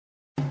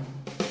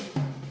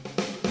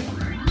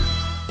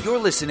You're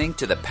listening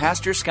to the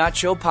Pastor Scott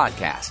Show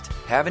podcast.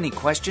 Have any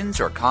questions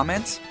or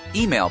comments?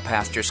 Email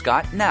Pastor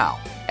Scott now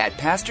at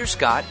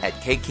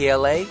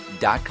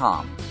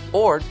pastorscott@kkla.com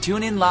or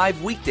tune in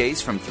live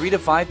weekdays from 3 to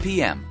 5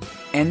 p.m.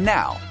 And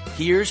now,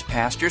 here's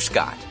Pastor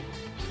Scott.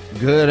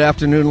 Good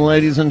afternoon,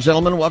 ladies and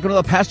gentlemen. Welcome to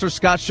the Pastor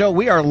Scott Show.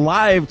 We are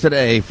live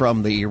today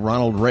from the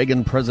Ronald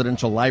Reagan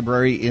Presidential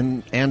Library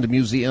and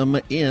Museum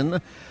in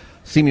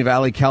Simi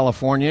Valley,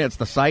 California. It's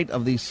the site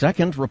of the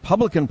second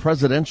Republican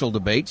presidential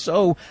debate.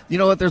 So, you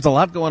know what, there's a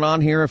lot going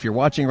on here. If you're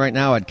watching right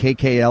now at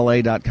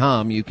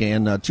kkla.com, you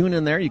can tune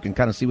in there. You can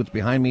kind of see what's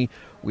behind me.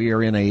 We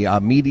are in a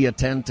media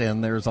tent,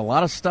 and there's a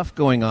lot of stuff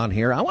going on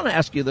here. I want to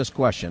ask you this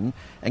question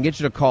and get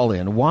you to call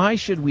in. Why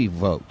should we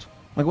vote?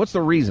 Like, what's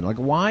the reason? Like,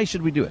 why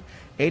should we do it?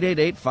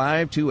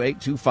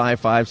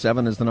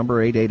 888-528-2557 is the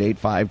number,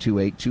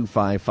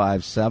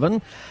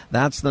 888-528-2557.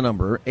 That's the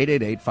number,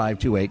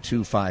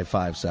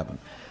 888-528-2557.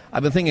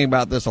 I've been thinking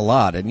about this a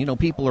lot, and, you know,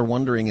 people are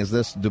wondering, is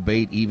this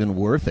debate even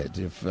worth it?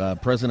 If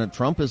President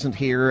Trump isn't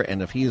here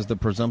and if he is the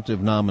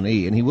presumptive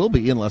nominee, and he will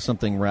be unless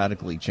something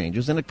radically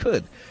changes, and it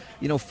could.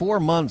 You know,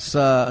 4 months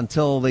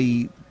until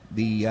the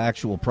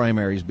actual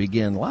primaries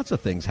begin, lots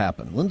of things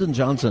happen. Lyndon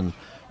Johnson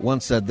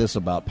once said this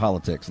about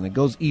politics, and it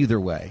goes either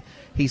way.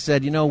 He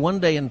said, you know, one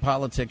day in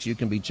politics you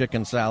can be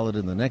chicken salad,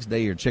 and the next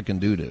day you're chicken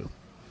doo-doo.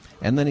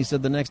 And then he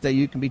said the next day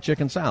you can be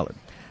chicken salad.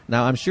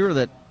 Now, I'm sure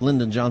that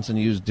Lyndon Johnson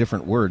used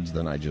different words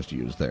than I just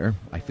used there.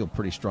 I feel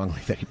pretty strongly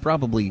that he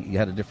probably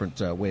had a different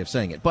way of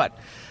saying it. But,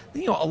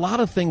 you know, a lot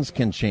of things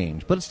can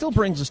change. But it still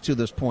brings us to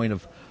this point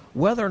of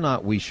whether or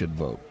not we should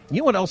vote. You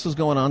know what else is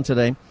going on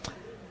today?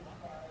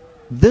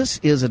 This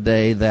is a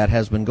day that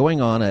has been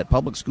going on at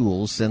public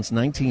schools since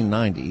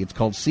 1990. It's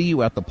called See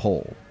You at the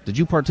Poll. Did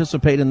you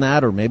participate in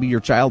that, or maybe your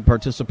child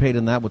participate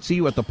in that? What See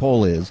You at the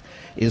Poll is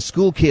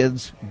school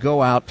kids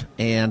go out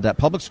and at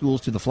public schools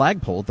to the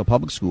flagpole at the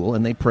public school,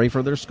 and they pray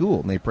for their school,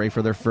 and they pray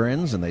for their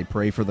friends, and they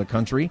pray for the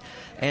country.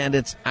 And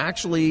it's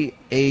actually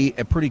a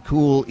pretty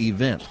cool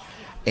event.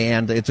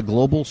 And it's a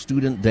global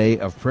student day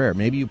of prayer.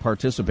 Maybe you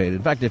participated.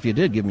 In fact, if you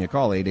did, give me a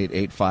call.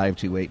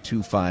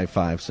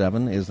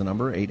 888-528-2557 is the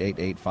number,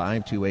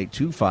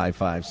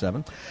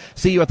 888-528-2557.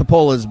 See You at the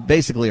Poll is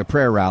basically a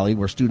prayer rally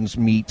where students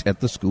meet at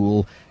the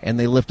school, and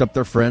they lift up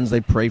their friends, they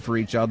pray for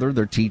each other,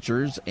 their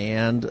teachers,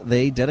 and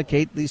they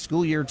dedicate the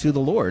school year to the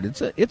Lord.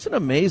 It's an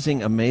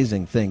amazing,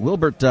 amazing thing.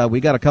 Wilbert,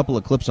 we got a couple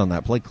of clips on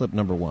that. Play clip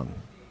number one.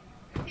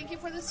 Thank you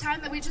for this time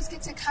that we just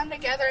get to come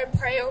together and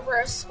pray over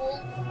our school.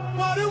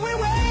 What are we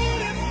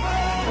waiting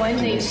for? One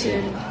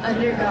nation,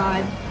 under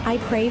God. I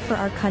pray for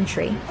our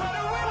country.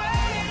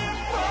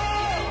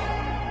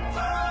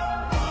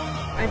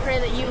 I pray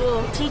that you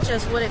will teach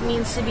us what it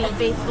means to be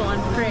faithful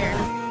in prayer.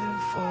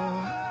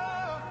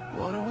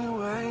 What are we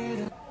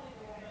waiting?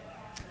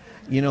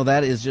 You know,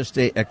 that is just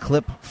a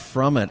clip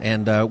from it.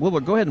 And,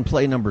 Wilbert, go ahead and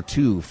play number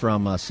two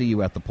from See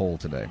You at the Poll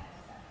today.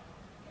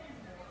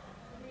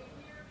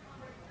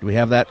 Do we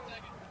have that? All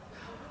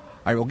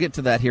right, we'll get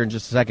to that here in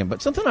just a second.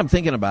 But something I'm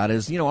thinking about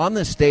is, you know, on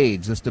this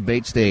stage, this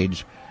debate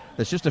stage,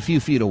 that's just a few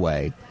feet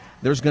away,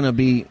 there's going to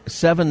be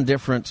 7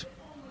 different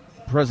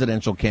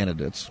presidential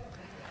candidates.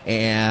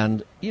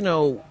 And, you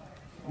know,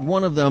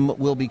 one of them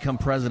will become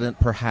president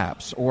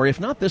perhaps. Or if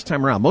not this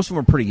time around, most of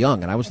them are pretty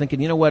young. And I was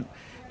thinking, you know what,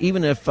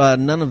 even if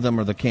none of them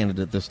are the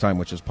candidate this time,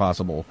 which is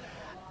possible,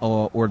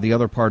 or the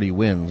other party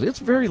wins, it's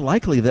very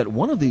likely that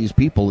one of these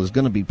people is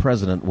going to be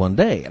president one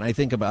day. And I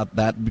think about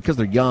that because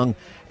they're young,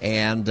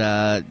 and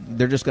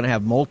they're just going to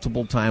have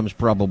multiple times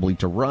probably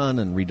to run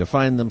and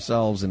redefine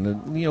themselves.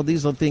 And, you know,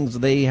 these are things,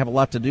 they have a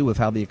lot to do with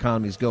how the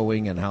economy is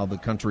going and how the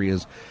country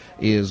is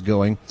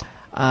going.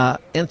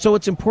 And so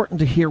it's important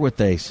to hear what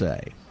they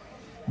say.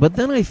 But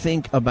then I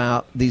think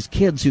about these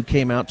kids who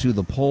came out to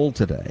the poll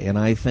today, and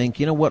I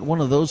think, you know what,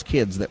 one of those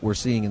kids that we're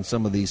seeing in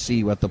some of these See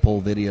You at the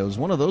Poll videos,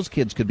 one of those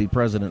kids could be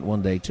president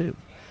one day too.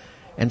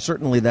 And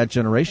certainly that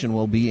generation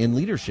will be in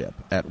leadership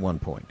at one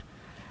point.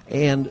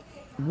 And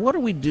what are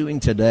we doing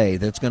today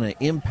that's going to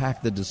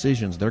impact the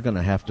decisions they're going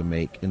to have to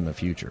make in the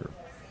future?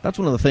 That's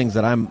one of the things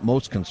that I'm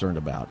most concerned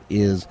about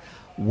is,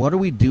 what are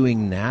we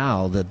doing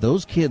now that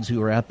those kids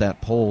who are at that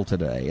poll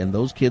today and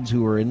those kids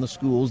who are in the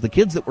schools, the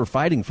kids that we're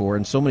fighting for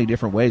in so many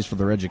different ways for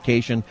their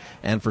education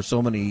and for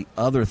so many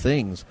other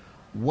things,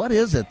 what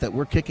is it that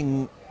we're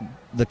kicking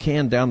the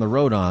can down the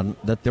road on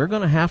that they're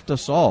going to have to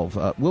solve?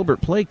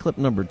 Wilbert, play clip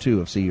number 2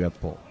 of See You at the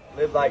Poll.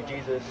 Live like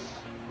Jesus,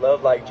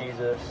 love like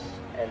Jesus,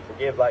 and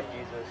forgive like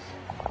Jesus.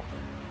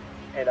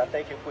 And I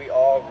think if we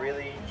all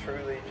really,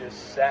 truly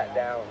just sat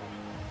down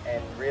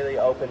and really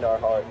opened our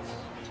hearts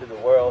to the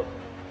world,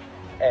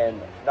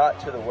 and not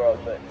to the world,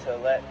 but to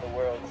let the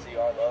world see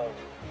our love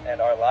and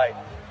our light,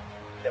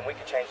 then we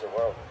can change the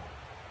world.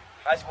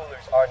 High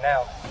schoolers are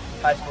now.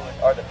 High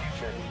schoolers are the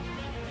future.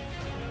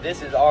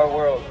 This is our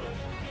world,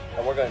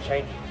 and we're going to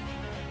change it.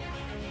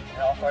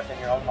 It all starts in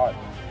your own heart.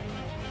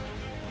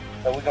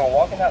 So we're going to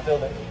walk in that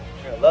building.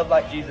 We're going to love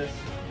like Jesus.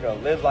 We're going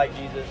to live like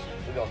Jesus.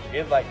 We're going to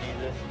forgive like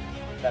Jesus.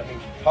 That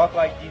means you talk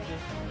like Jesus,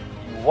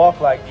 you walk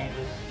like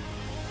Jesus,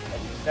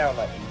 and you sound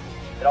like Jesus.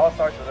 It all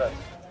starts with us.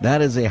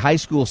 That is a high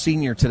school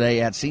senior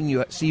today at See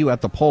You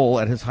at the Poll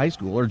at his high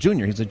school, or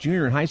junior. He's a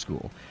junior in high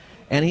school.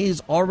 And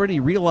he's already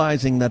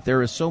realizing that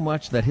there is so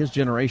much that his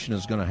generation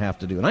is going to have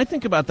to do. And I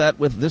think about that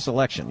with this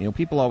election. You know,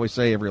 people always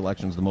say every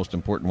election is the most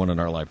important one in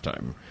our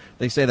lifetime.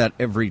 They say that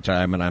every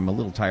time, and I'm a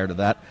little tired of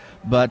that.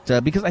 But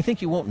because I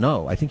think you won't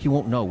know. I think you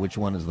won't know which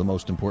one is the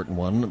most important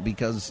one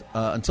because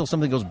until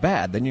something goes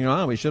bad, then you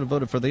know, we should have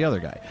voted for the other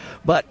guy.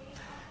 But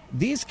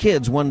these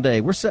kids, one day,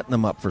 we're setting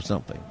them up for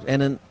something.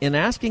 And in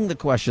asking the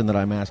question that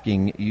I'm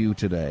asking you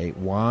today,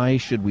 why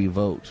should we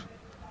vote?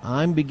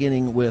 I'm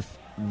beginning with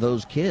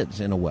those kids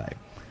in a way.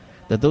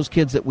 That those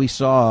kids that we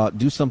saw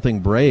do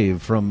something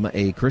brave from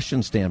a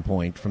Christian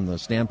standpoint, from the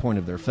standpoint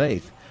of their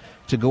faith,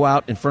 to go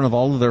out in front of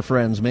all of their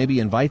friends, maybe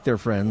invite their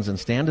friends and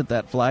stand at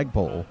that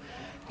flagpole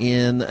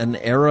in an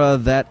era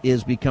that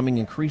is becoming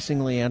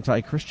increasingly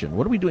anti-Christian.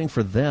 What are we doing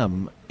for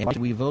them, and why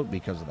should we vote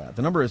because of that?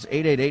 The number is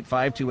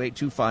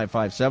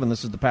 888-528-2557.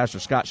 This is the Pastor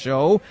Scott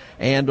Show,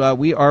 and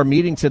we are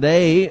meeting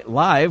today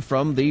live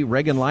from the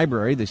Reagan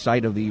Library, the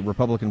site of the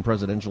Republican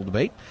presidential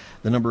debate.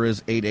 The number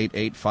is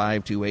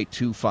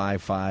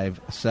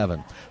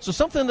 888-528-2557. So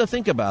something to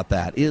think about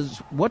that is,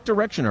 what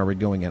direction are we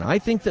going in? I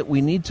think that we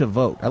need to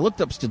vote. I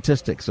looked up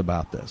statistics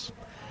about this,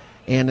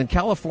 and in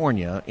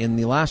California, in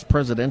the last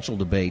presidential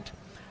debate,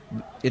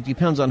 it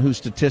depends on whose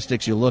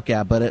statistics you look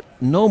at, but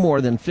no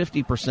more than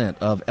 50%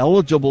 of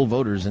eligible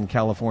voters in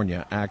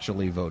California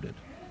actually voted.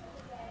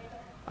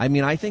 I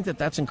mean, I think that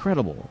that's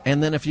incredible.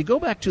 And then if you go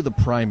back to the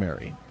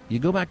primary, you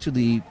go back to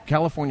the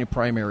California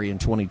primary in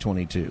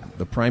 2022,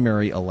 the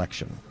primary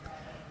election,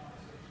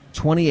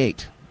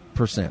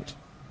 28%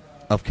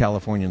 of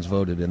Californians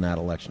voted in that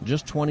election,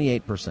 just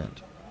 28%.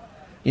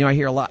 You know, I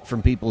hear a lot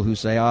from people who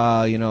say,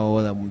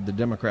 the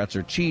Democrats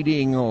are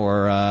cheating,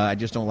 or I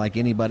just don't like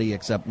anybody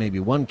except maybe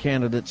one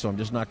candidate, so I'm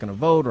just not going to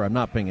vote, or I'm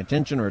not paying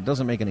attention, or it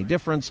doesn't make any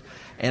difference.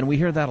 And we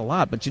hear that a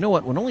lot. But you know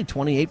what? When only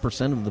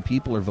 28% of the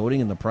people are voting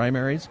in the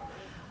primaries,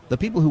 the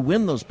people who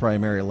win those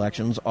primary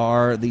elections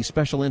are the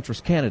special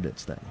interest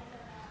candidates then.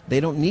 They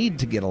don't need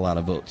to get a lot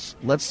of votes.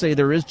 Let's say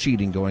there is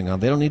cheating going on.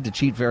 They don't need to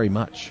cheat very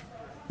much.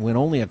 When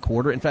only a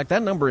quarter, in fact,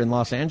 that number in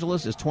Los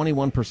Angeles is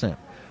 21%.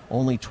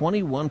 Only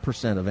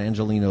 21% of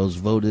Angelenos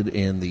voted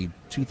in the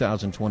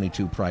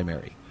 2022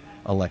 primary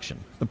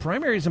election. The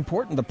primary is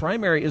important. The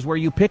primary is where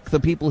you pick the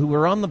people who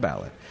are on the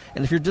ballot.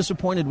 And if you're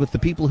disappointed with the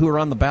people who are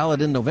on the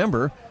ballot in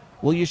November,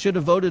 well, you should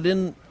have voted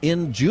in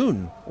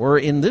June, or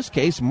in this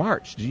case,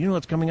 March. Do you know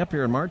what's coming up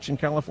here in March in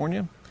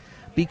California?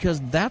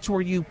 Because that's where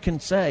you can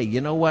say,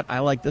 you know what, I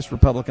like this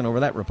Republican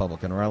over that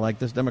Republican, or I like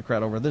this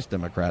Democrat over this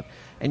Democrat.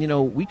 And, you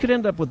know, we could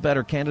end up with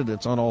better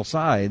candidates on all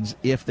sides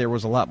if there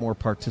was a lot more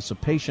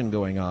participation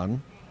going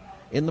on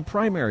in the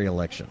primary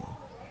election.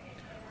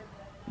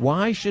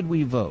 Why should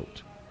we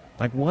vote?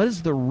 Like, what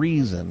is the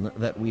reason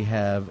that we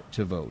have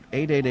to vote?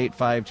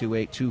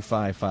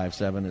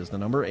 888-528-2557 is the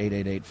number,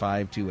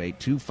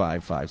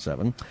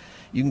 888-528-2557.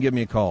 You can give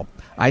me a call.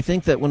 I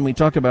think that when we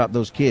talk about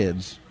those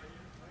kids,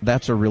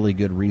 that's a really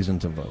good reason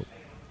to vote.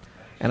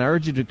 And I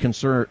urge you to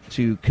consider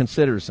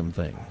some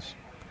things.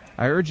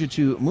 I urge you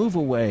to move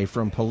away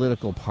from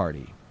political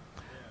party.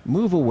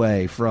 Move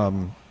away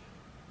from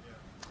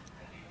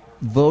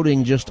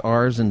voting just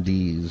R's and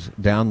D's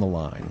down the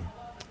line.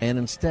 And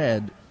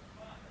instead,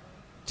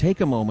 take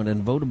a moment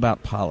and vote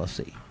about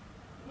policy.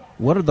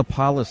 What are the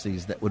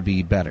policies that would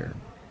be better?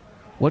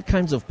 What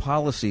kinds of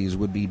policies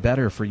would be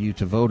better for you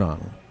to vote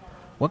on?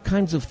 What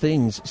kinds of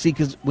things? See,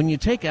 because when you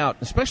take out,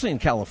 especially in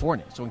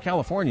California, so in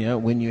California,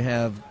 when you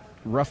have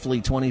roughly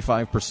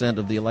 25%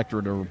 of the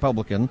electorate are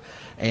Republican,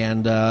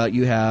 and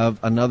you have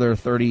another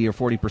 30 or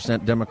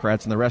 40%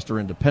 Democrats, and the rest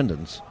are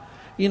independents,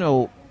 you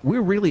know, we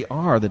really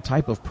are the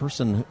type of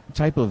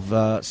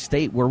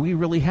state where we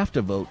really have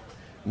to vote,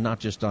 not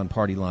just on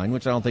party line,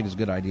 which I don't think is a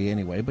good idea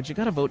anyway, but you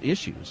got to vote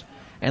issues.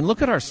 And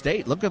look at our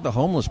state, look at the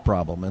homeless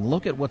problem, and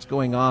look at what's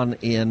going on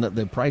in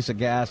the price of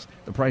gas,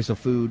 the price of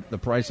food, the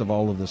price of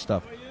all of this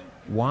stuff.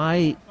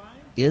 Why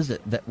is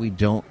it that we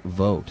don't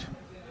vote?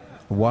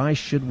 Why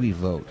should we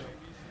vote?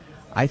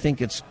 I think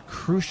it's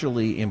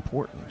crucially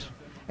important.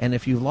 And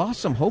if you've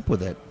lost some hope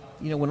with it,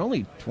 you know, when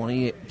only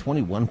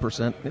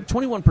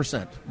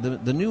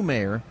 21%, the new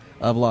mayor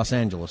of Los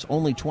Angeles,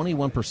 only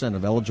 21%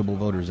 of eligible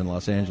voters in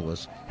Los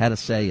Angeles had a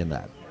say in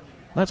that.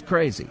 That's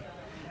crazy.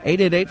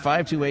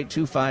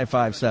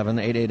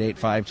 888-528-2557,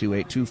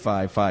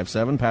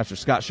 888-528-2557. Pastor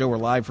Scott Show, we're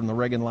live from the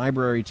Reagan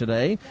Library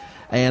today.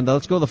 And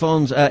let's go to the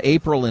phones.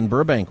 April in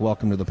Burbank,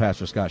 welcome to the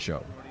Pastor Scott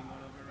Show.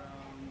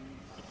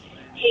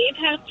 Hey,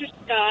 Pastor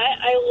Scott.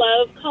 I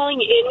love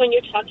calling in when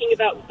you're talking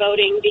about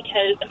voting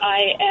because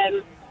I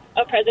am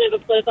a president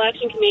of a political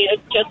action committee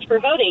just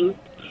for voting.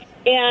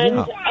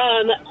 And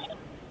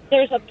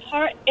there's a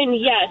part, and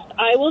yes,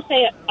 I will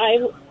say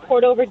I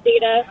poured over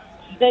data.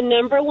 The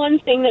number one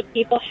thing that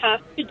people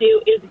have to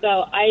do is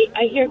vote.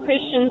 I hear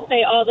Christians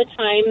say all the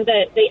time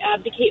that they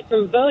abdicate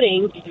from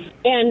voting,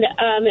 and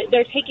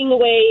they're taking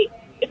away,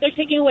 if they're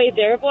taking away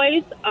their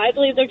voice, I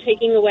believe they're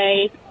taking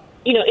away,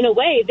 you know, in a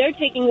way, they're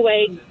taking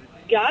away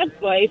God's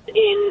voice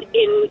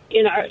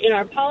in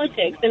our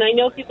politics. And I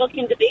know people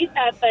can debate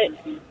that,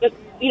 but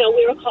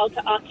we were called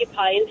to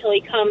occupy until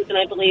He comes, and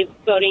I believe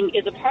voting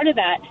is a part of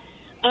that.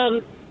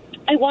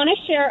 I want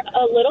to share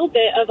a little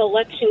bit of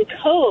election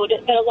code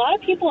that a lot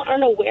of people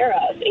aren't aware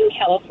of in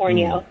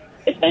California,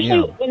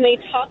 especially when they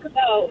talk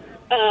about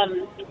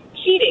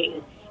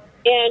cheating.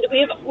 And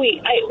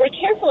we're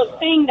careful of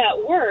saying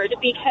that word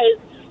because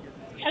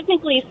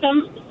technically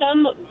some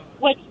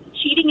what's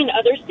cheating in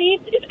other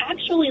states is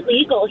actually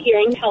legal here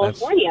in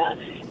California.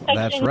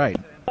 That's right.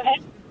 Go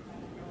ahead.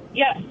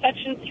 Yeah,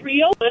 Section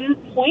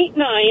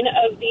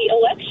 301.9 of the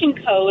election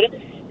code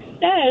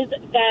says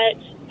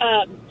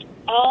that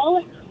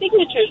all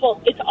signatures,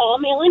 it's all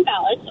mail-in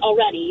ballots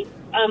already,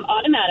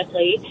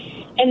 automatically,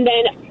 and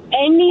then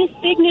any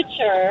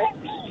signature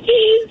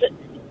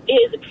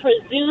is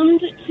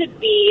presumed to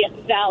be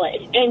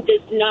valid and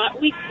does not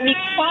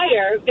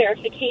require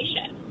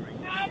verification.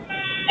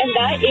 And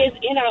that is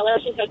in our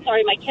election code.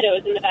 Sorry, my kiddo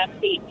is in the back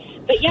seat.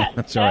 But yes,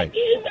 That's that right.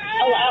 is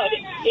allowed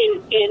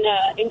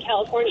in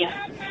California.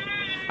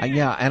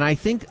 Yeah, and I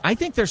think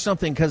there's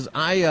something, because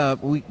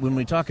when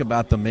we talk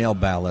about the mail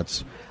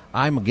ballots,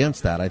 I'm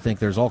against that. I think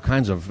there's all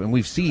kinds of, and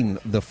we've seen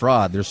the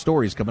fraud. There's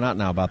stories coming out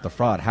now about the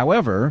fraud.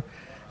 However,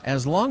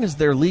 as long as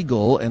they're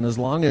legal and as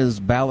long as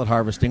ballot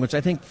harvesting, which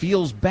I think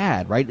feels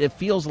bad, right? It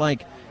feels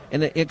like,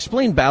 and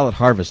explain ballot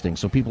harvesting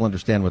so people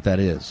understand what that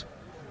is.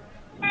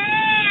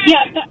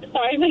 Yeah,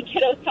 sorry, my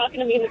kiddo's talking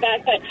to me in the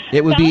back, but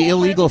it would be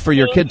illegal for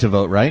your kid to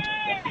vote, right?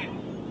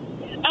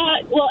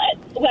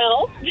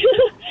 Well,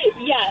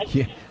 yes.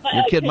 Yeah.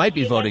 Your kid might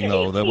be voting,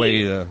 though, the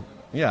way,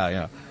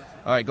 yeah.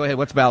 All right, go ahead.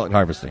 What's ballot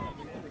harvesting?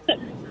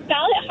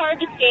 Ballot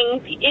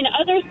harvesting, in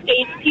other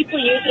states, people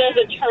use it as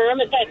a term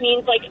that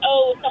means like,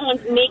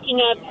 someone's making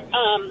up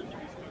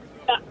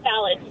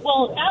ballots.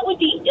 Well, that would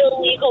be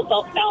illegal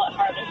ballot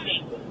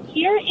harvesting.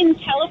 Here in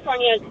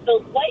California,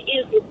 what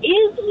is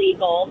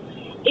legal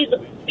is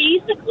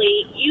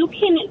basically you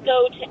can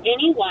go to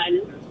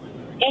anyone,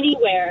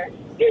 anywhere,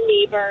 your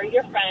neighbor,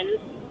 your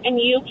friends, and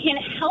you can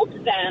help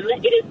them.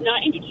 It is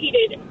not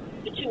indicated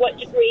to what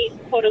degree,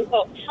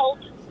 quote-unquote, help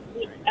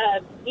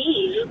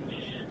means,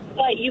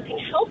 but you can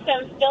help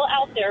them fill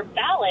out their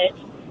ballot.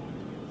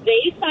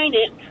 They sign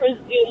it,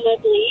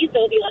 presumably,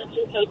 though the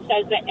election code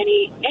says that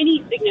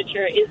any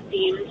signature is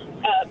deemed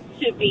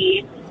to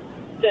be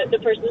the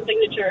person's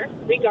signature,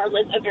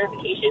 regardless of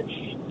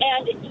verification.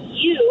 And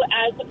you,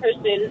 as the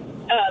person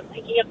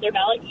picking up their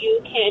ballot,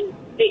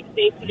 they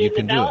put in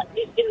the ballot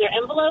in their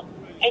envelope,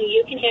 and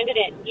you can hand it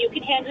in. You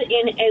can hand it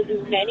in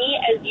as many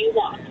as you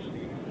want.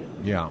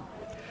 Yeah.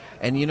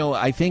 And,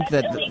 I think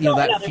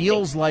that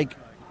feels like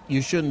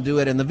you shouldn't do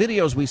it. And the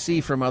videos we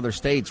see from other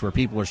states where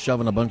people are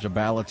shoving a bunch of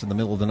ballots in the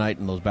middle of the night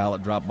in those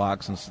ballot drop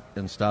boxes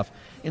and stuff,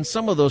 in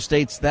some of those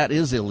states that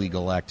is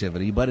illegal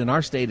activity, but in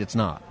our state it's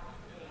not.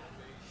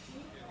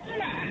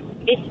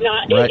 It's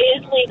not. Right. It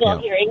is legal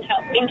here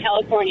in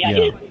California.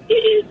 Yeah. It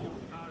is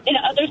in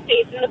other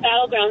states, in the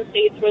battleground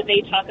states where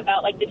they talk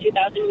about like the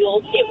 2,000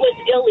 mules, it was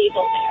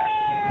illegal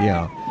there.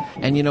 Yeah.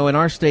 And, in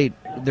our state,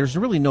 there's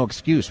really no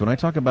excuse. When I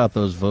talk about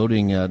those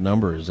voting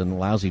numbers and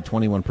lousy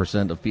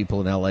 21% of people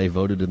in L.A.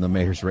 voted in the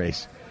mayor's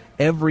race,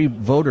 every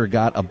voter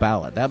got a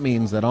ballot. That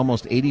means that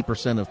almost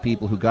 80% of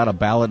people who got a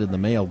ballot in the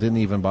mail didn't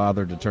even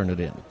bother to turn it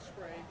in.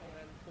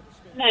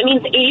 That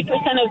means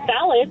 80% of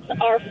ballots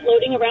are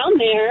floating around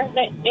there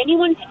that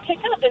anyone can pick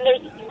up, and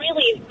there's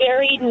really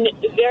very,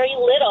 very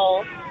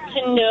little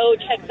to no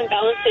checks and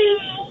balances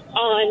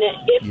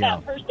on if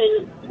that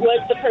person was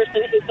the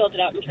person who filled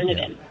it out and turned it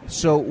in.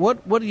 So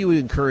what do you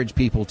encourage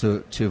people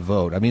to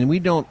vote? I mean, we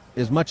don't,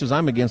 as much as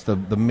I'm against the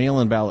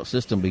mail-in ballot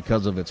system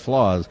because of its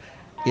flaws,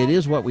 it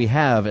is what we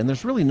have, and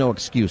there's really no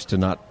excuse to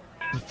not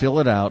fill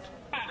it out,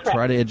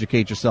 try to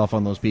educate yourself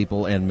on those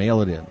people, and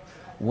mail it in.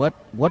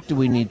 What do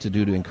we need to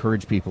do to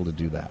encourage people to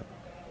do that?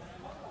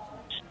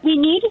 We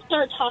need to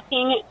start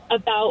talking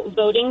about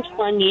voting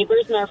to our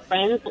neighbors and our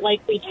friends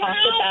like we talk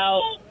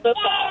about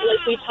football,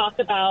 like we talk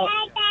about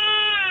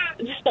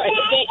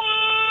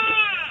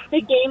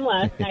the game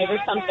last night or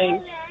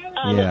something.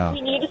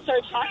 We need to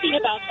start talking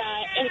about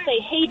that and say,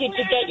 hey, did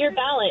you get your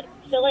ballot?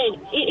 Fill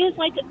in. It is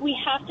like we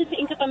have to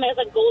think of them as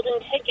a golden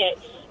ticket.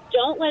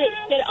 Don't let it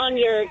sit on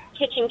your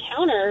kitchen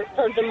counter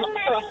for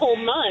a whole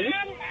month,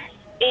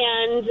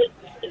 and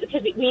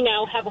because we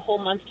now have a whole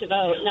month to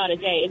vote, not a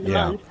day, it's a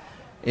month.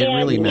 It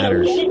really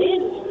matters. Get it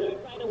in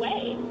right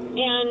away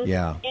and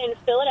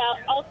fill it out.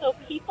 Also,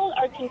 people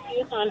are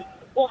confused on,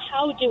 well,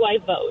 how do I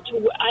vote?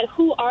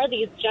 Who are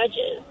these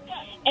judges?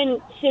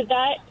 And to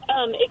that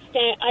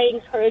extent, I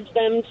encourage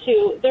them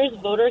to. There's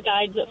voter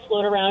guides that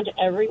float around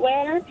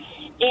everywhere,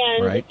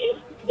 and if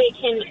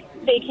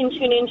they can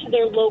tune into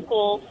their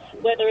local,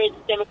 whether it's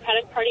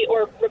Democratic Party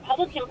or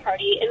Republican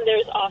Party, and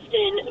there's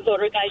often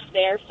voter guides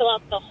there. Fill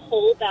out the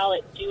whole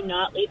ballot. Do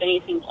not leave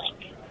anything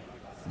blank.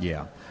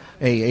 Yeah.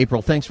 Hey,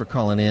 April, thanks for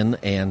calling in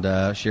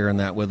and sharing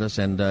that with us.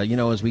 And,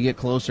 as we get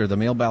closer, the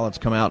mail ballots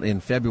come out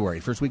in February.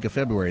 First week of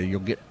February,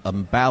 you'll get a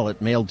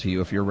ballot mailed to you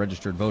if you're a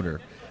registered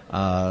voter.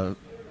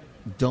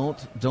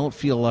 don't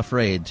feel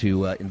afraid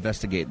to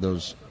investigate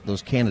those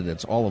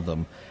candidates, all of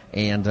them,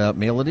 and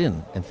mail it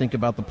in and think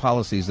about the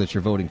policies that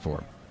you're voting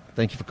for.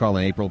 Thank you for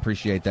calling, April.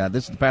 Appreciate that.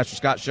 This is the Pastor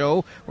Scott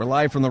Show. We're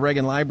live from the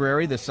Reagan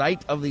Library, the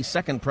site of the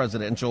second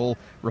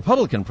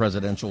Republican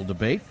presidential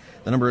debate.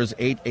 The number is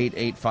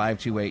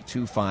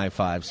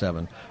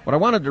 888-528-2557. What I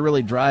wanted to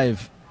really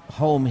drive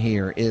home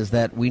here is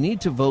that we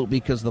need to vote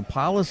because the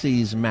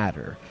policies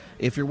matter.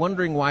 If you're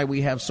wondering why we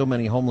have so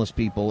many homeless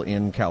people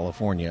in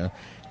California,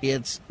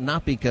 it's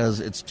not because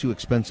it's too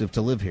expensive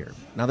to live here.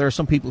 Now, there are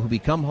some people who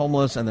become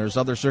homeless, and there's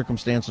other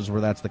circumstances where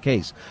that's the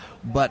case.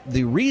 But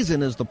the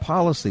reason is the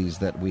policies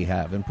that we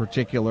have, in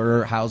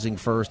particular Housing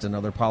First and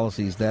other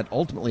policies that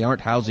ultimately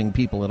aren't housing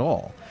people at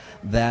all,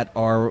 that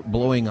are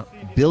blowing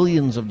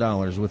billions of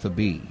dollars with a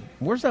B.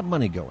 Where's that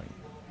money going?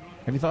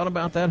 Have you thought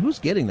about that? Who's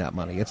getting that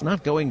money? It's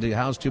not going to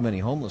house too many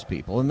homeless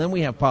people. And then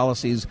we have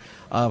policies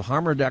of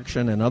harm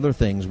reduction and other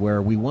things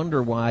where we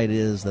wonder why it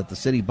is that the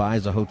city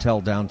buys a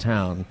hotel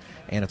downtown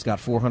and it's got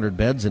 400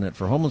 beds in it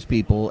for homeless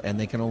people and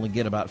they can only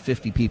get about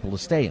 50 people to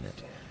stay in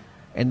it.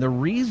 And the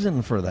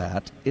reason for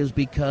that is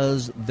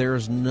because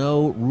there's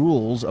no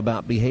rules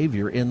about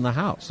behavior in the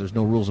house. There's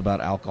no rules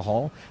about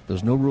alcohol.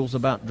 There's no rules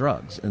about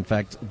drugs. In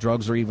fact,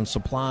 drugs are even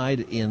supplied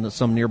in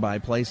some nearby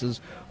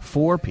places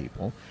for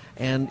people.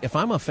 And if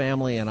I'm a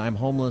family and I'm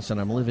homeless and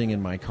I'm living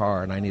in my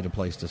car and I need a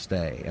place to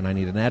stay and I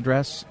need an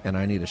address and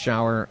I need a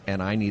shower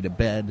and I need a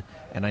bed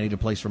and I need a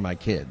place for my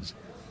kids,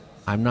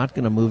 I'm not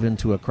going to move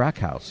into a crack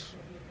house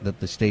that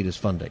the state is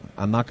funding.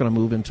 I'm not going to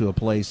move into a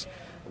place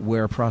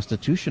where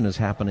prostitution is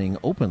happening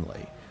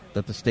openly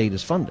that the state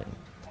is funding.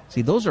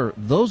 See, those are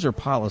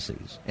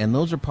policies, and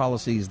those are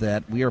policies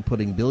that we are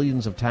putting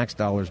billions of tax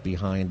dollars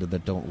behind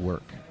that don't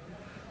work.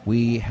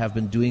 We have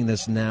been doing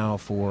this now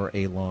for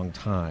a long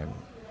time.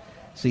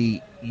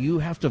 See, you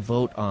have to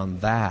vote on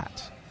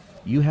that.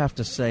 You have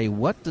to say,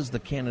 what does the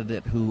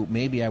candidate who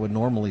maybe I would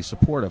normally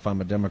support if I'm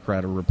a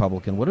Democrat or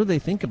Republican, what do they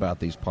think about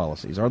these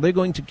policies? Are they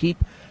going to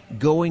keep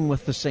going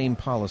with the same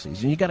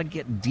policies? And you got to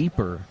get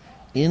deeper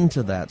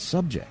into that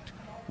subject.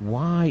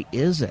 Why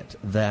is it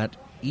that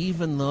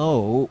even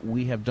though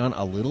we have done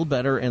a little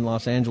better in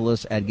Los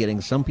Angeles at getting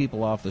some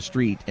people off the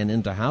street and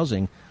into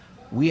housing,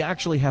 we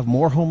actually have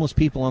more homeless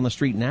people on the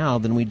street now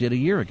than we did a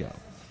year ago,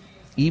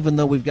 even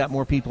though we've got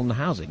more people in the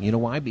housing? You know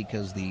why?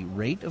 Because the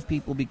rate of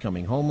people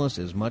becoming homeless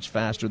is much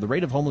faster. The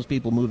rate of homeless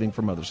people moving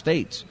from other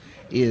states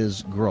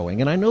is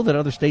growing. And I know that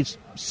other states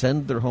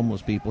send their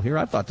homeless people here.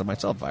 I've thought to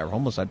myself, if I were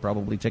homeless, I'd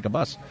probably take a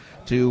bus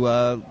to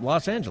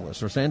Los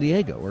Angeles or San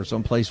Diego or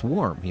someplace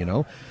warm, you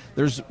know.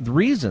 There's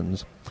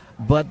reasons,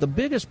 but the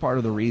biggest part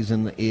of the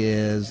reason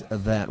is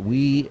that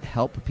we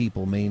help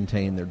people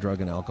maintain their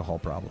drug and alcohol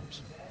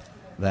problems.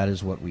 That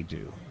is what we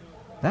do.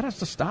 That has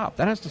to stop.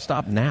 That has to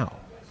stop now.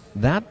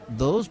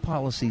 Those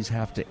policies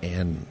have to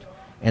end,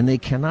 and they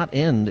cannot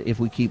end if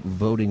we keep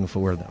voting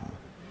for them.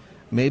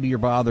 Maybe you're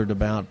bothered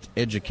about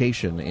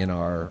education in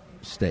our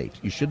state.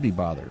 You should be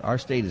bothered. Our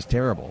state is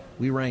terrible.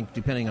 We rank,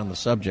 depending on the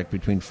subject,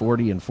 between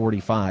 40 and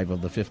 45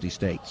 of the 50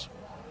 states.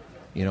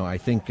 You know, I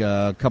think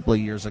a couple of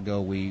years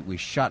ago we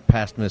shot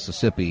past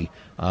Mississippi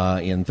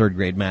in third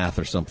grade math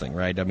or something,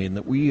 right? I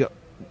mean,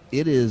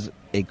 it is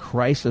a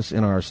crisis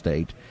in our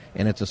state,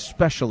 and it's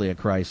especially a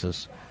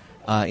crisis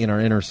in our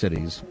inner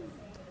cities.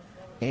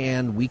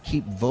 And we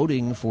keep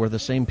voting for the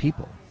same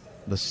people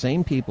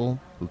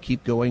who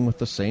keep going with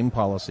the same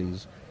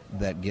policies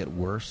that get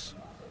worse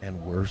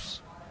and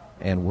worse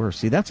and worse.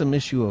 See, that's an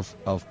issue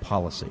of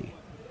policy.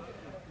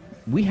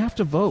 We have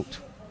to vote.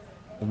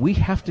 We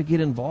have to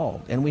get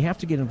involved, and we have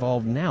to get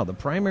involved now. The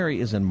primary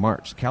is in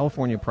March.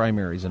 California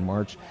primary is in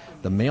March.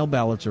 The mail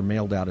ballots are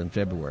mailed out in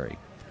February.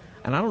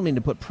 And I don't mean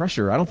to put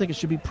pressure. I don't think it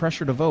should be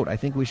pressure to vote. I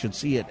think we should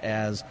see it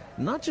as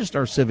not just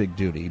our civic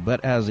duty,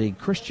 but as a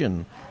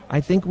Christian,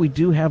 I think we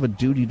do have a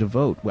duty to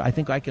vote. I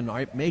think I can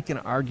make an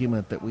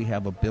argument that we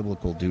have a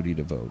biblical duty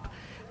to vote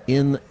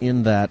in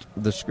that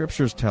the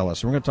Scriptures tell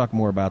us, and we're going to talk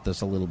more about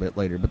this a little bit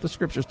later, but the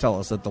Scriptures tell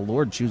us that the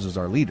Lord chooses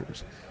our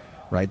leaders,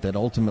 right? That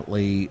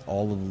ultimately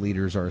all of the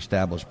leaders are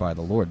established by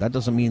the Lord. That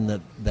doesn't mean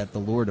that the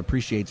Lord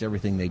appreciates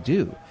everything they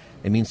do.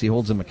 It means he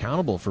holds them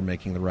accountable for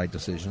making the right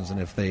decisions, and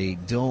if they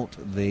don't,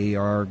 they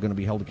are going to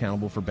be held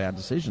accountable for bad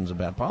decisions and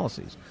bad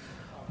policies.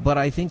 But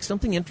I think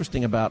something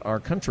interesting about our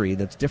country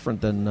that's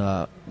different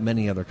than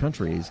many other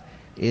countries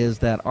is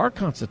that our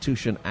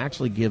Constitution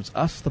actually gives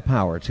us the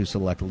power to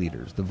select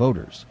leaders, the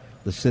voters,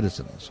 the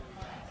citizens.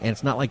 And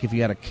it's not like if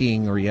you had a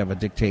king or you have a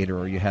dictator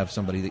or you have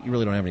somebody that you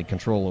really don't have any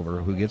control over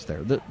who gets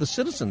there. The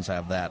citizens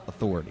have that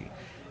authority.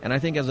 And I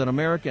think as an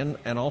American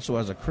and also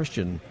as a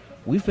Christian,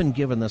 we've been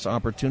given this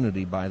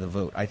opportunity by the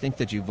vote. I think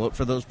that you vote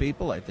for those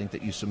people. I think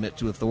that you submit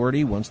to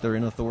authority once they're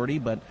in authority.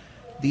 But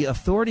the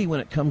authority when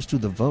it comes to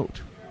the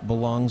vote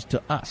belongs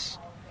to us.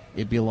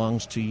 It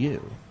belongs to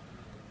you.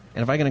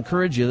 And if I can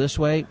encourage you this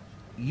way,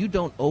 you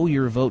don't owe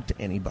your vote to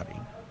anybody.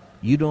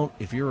 You don't.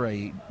 If you're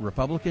a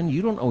Republican,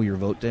 you don't owe your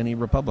vote to any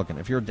Republican.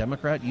 If you're a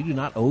Democrat, you do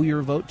not owe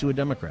your vote to a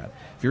Democrat.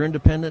 If you're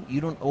independent,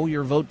 you don't owe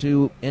your vote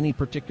to any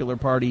particular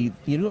party.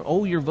 You don't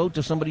owe your vote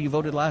to somebody you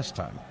voted last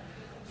time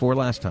for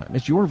last time.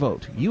 It's your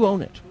vote. You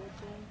own it.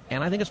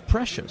 And I think it's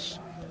precious.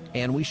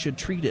 And we should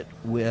treat it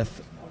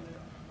with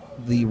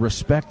the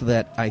respect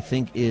that I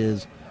think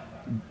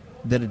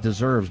that it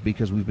deserves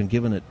because we've been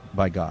given it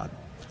by God.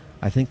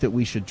 I think that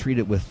we should treat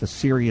it with the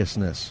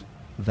seriousness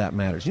that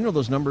matters. You know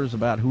those numbers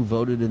about who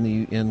voted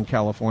in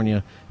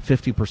California?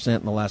 50%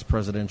 in the last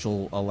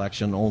presidential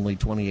election, only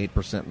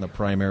 28% in the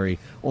primary,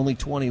 only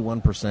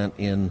 21%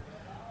 in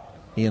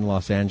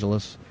Los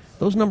Angeles.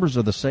 Those numbers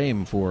are the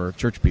same for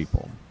church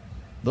people.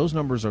 Those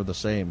numbers are the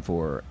same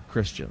for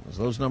Christians.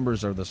 Those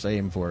numbers are the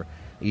same for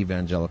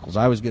evangelicals.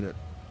 I always get a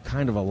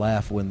kind of a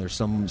laugh when there's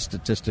some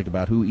statistic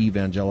about who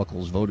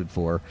evangelicals voted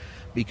for,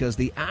 because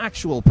the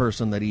actual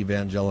person that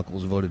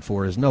evangelicals voted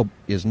for is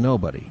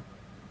nobody.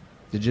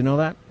 Did you know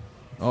that?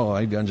 Oh,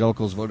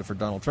 evangelicals voted for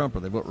Donald Trump, or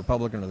they vote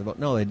Republican, or they vote...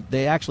 No,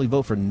 they actually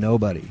vote for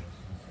nobody,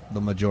 the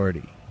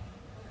majority.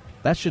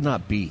 That should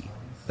not be.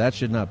 That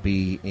should not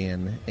be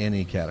in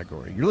any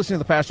category. You're listening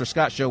to the Pastor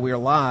Scott Show. We are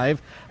live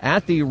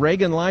at the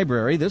Reagan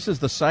Library. This is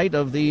the site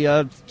of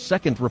the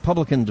second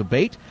Republican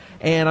debate.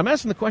 And I'm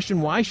asking the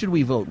question, why should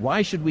we vote?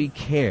 Why should we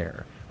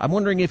care? I'm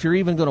wondering if you're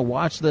even going to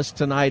watch this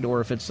tonight,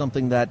 or if it's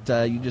something that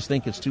you just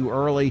think it's too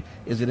early.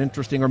 Is it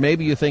interesting? Or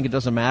maybe you think it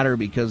doesn't matter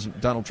because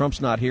Donald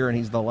Trump's not here and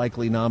he's the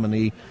likely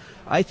nominee.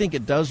 I think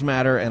it does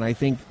matter, and I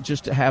think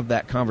just to have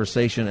that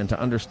conversation and to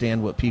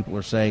understand what people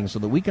are saying so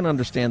that we can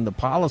understand the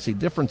policy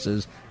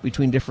differences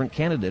between different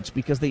candidates,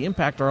 because they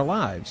impact our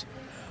lives.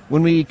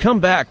 When we come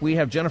back, we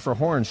have Jennifer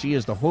Horn. She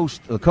is the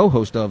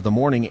co-host of The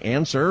Morning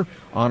Answer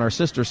on our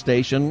sister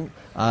station,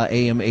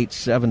 AM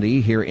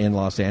 870 here in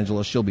Los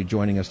Angeles. She'll be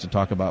joining us to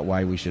talk about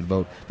why we should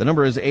vote. The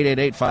number is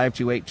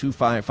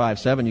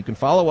 888-528-2557. You can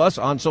follow us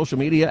on social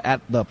media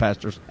at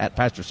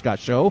Pastor Scott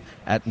Show.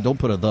 Don't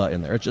put a "the"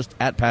 in there. It's just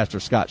at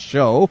Pastor Scott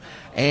Show.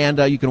 And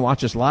you can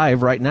watch us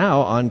live right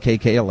now on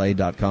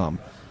KKLA.com.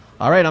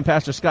 All right, I'm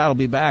Pastor Scott. I'll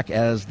be back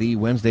as the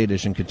Wednesday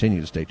edition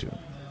continues. Stay tuned.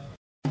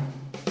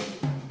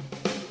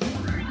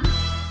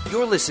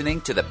 You're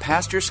listening to the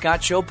Pastor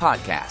Scott Show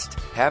podcast.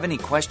 Have any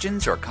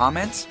questions or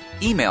comments?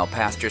 Email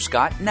Pastor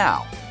Scott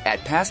now at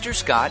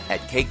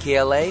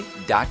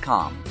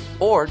pastorscott@kkla.com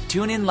or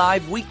tune in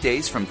live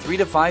weekdays from 3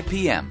 to 5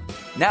 p.m.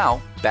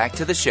 Now, back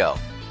to the show.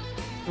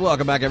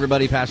 Welcome back,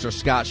 everybody. Pastor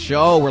Scott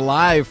Show. We're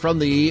live from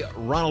the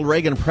Ronald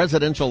Reagan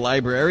Presidential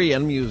Library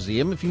and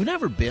Museum. If you've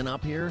never been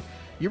up here,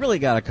 you really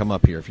got to come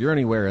up here. If you're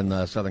anywhere in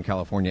the Southern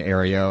California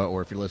area,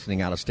 or if you're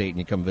listening out of state and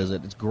you come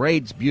visit, it's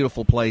great. It's a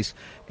beautiful place,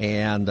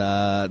 and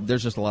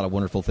there's just a lot of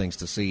wonderful things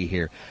to see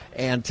here.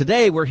 And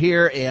today we're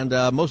here, and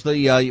most of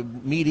the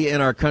media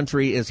in our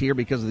country is here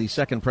because of the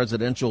second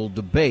presidential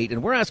debate,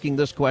 and we're asking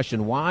this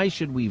question: why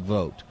should we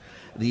vote?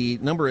 The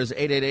number is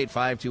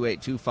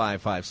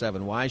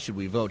 888-528-2557. Why should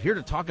we vote? Here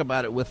to talk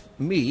about it with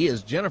me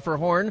is Jennifer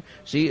Horn.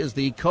 She is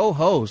the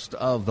co-host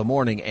of The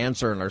Morning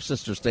Answer on our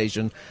sister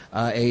station,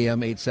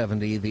 AM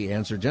 870, The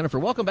Answer. Jennifer,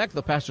 welcome back to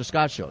the Pastor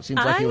Scott Show. It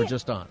seems like you were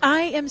just on.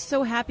 I am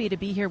so happy to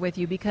be here with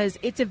you, because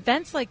it's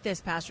events like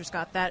this, Pastor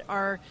Scott, that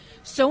are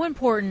so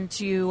important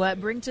to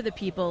bring to the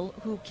people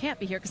who can't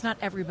be here, because not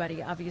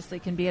everybody obviously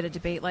can be at a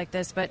debate like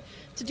this. But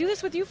to do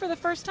this with you for the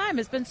first time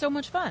has been so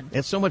much fun.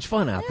 It's so much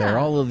fun out there.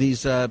 All of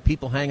these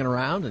people hanging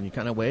around, and you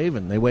kind of wave,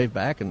 and they wave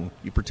back, and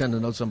you pretend to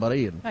know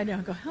somebody. And I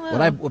know. Go,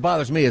 hello. What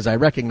bothers me is I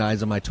recognize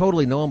them. I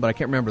totally know them, but I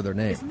can't remember their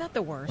name. Isn't that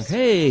the worst? Like,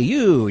 hey,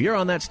 you're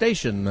on that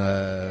station.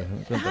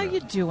 How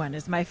you doing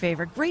is my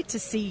favorite. Great to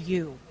see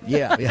you.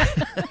 Yeah.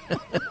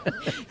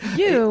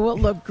 You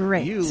look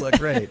great. You look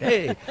great.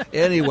 Hey,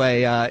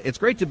 anyway, it's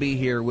great to be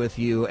here with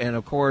you. And,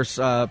 of course,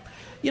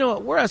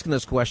 we're asking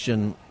this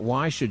question,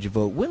 why should you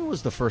vote? When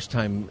was the first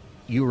time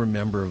you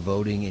remember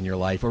voting in your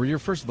life, or your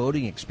first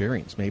voting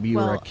experience? Maybe you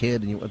were a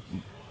kid. And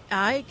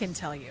I can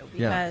tell you,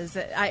 because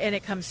and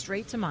it comes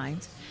straight to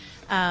mind.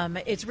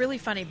 It's really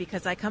funny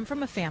because I come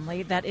from a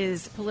family that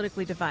is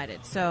politically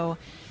divided. So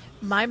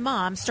my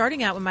mom,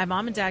 starting out when my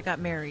mom and dad got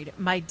married,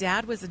 my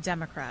dad was a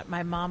Democrat.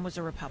 My mom was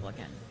a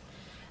Republican.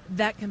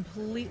 That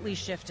completely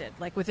shifted.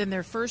 Like within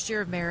their first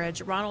year of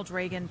marriage, Ronald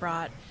Reagan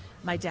brought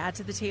my dad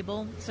to the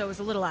table. So it was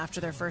a little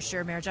after their first year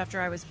of marriage, after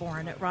I was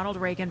born. Ronald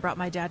Reagan brought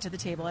my dad to the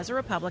table as a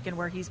Republican,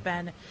 where he's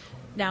been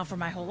now for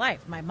my whole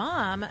life. My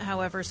mom,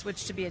 however,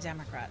 switched to be a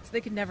Democrat. So they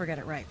could never get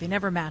it right. They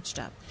never matched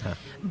up.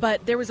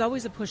 But there was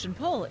always a push and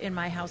pull in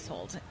my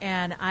household.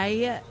 And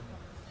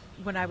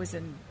when I was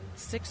in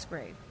 6th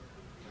grade,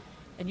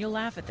 and you'll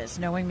laugh at this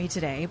knowing me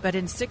today, but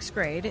in 6th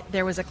grade,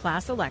 there was a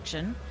class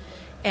election,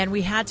 and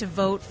we had to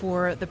vote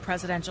for the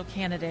presidential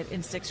candidate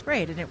in 6th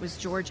grade, and it was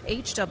George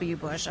H.W.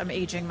 Bush, I'm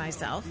aging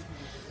myself,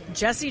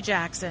 Jesse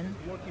Jackson,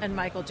 and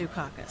Michael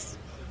Dukakis.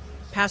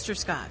 Pastor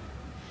Scott,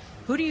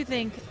 who do you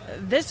think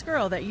this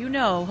girl that you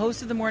know,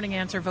 host of The Morning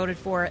Answer, voted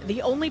for,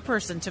 the only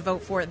person to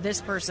vote for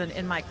this person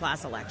in my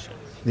class election?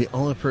 The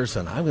only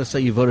person. I'm going to say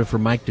you voted for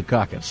Mike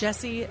Dukakis.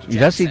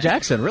 Jesse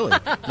Jackson, really.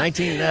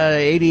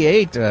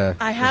 1988.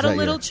 I had a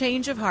little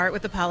change of heart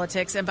with the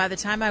politics, and by the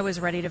time I was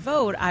ready to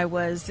vote, I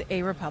was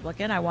a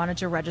Republican. I wanted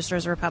to register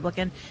as a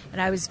Republican,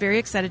 and I was very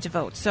excited to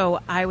vote. So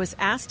I was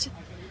asked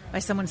by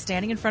someone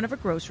standing in front of a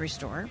grocery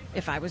store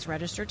if I was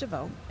registered to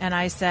vote. And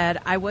I said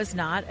I was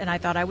not, and I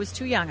thought I was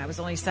too young. I was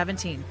only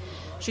 17.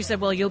 She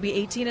said, well, you'll be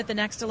 18 at the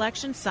next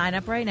election. Sign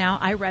up right now.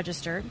 I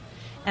registered.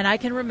 And I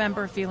can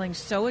remember feeling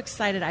so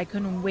excited. I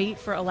couldn't wait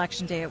for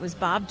Election Day. It was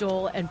Bob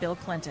Dole and Bill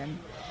Clinton.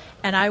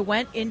 And I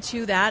went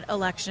into that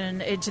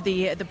election, into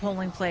the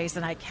polling place,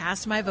 and I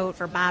cast my vote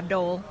for Bob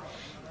Dole.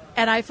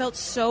 And I felt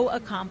so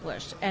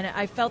accomplished. And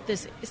I felt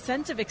this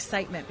sense of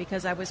excitement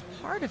because I was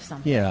part of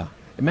something. Yeah.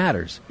 It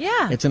matters.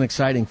 Yeah. It's an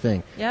exciting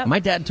thing. Yep. My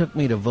dad took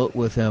me to vote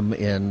with him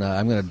in,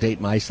 I'm going to date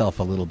myself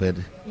a little bit,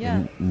 Yeah.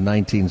 in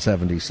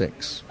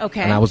 1976.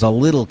 Okay. And I was a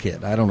little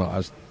kid. I don't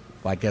know.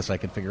 I guess I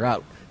could figure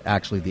out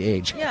actually the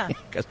age. Yeah.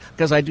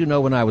 Because I do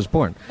know when I was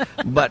born.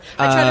 But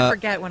I try to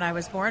forget when I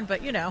was born,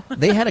 but you know.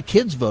 They had a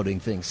kids voting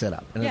thing set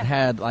up. And Yeah. it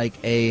had like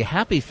a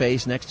happy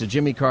face next to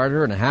Jimmy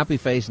Carter and a happy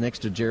face next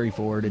to Jerry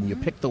Ford. And you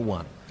picked the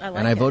one. I like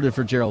and I it. voted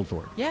for Gerald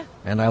Ford. Yeah.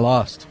 And I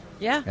lost.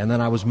 Yeah. And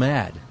then I was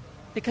mad.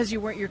 Because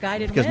your guy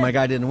didn't Because win. my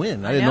guy didn't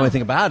win. I didn't know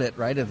anything about it,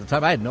 right? At the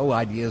time, I had no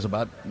ideas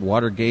about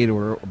Watergate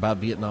or about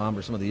Vietnam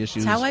or some of the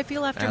issues. That's how I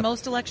feel after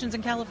most elections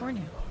in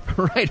California.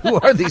 Right. Who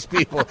are these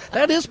people?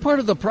 That is part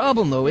of the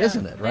problem, though,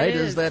 isn't it? Right? it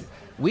is. That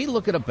we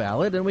look at a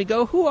ballot and we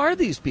go, who are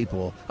these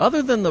people?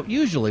 Other than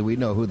usually we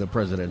know who the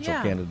presidential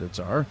Yeah. candidates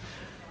are.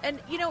 And,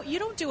 you know, you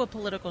don't do a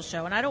political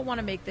show, and I don't want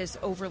to make this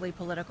overly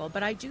political,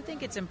 but I do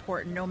think it's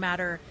important no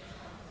matter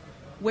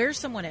where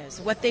someone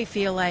is, what they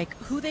feel like,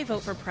 who they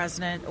vote for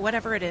president,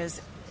 whatever it is,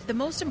 the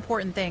most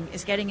important thing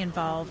is getting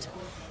involved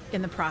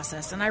in the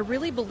process. And I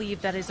really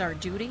believe that is our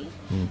duty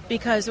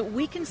because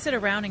we can sit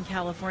around in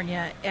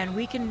California and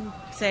we can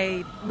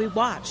say we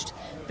watched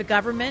the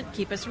government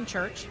keep us from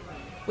church.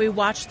 We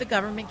watched the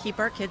government keep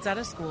our kids out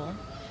of school.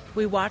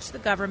 We watched the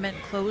government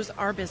close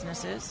our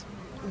businesses.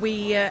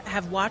 We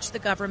have watched the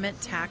government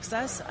tax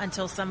us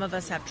until some of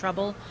us have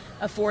trouble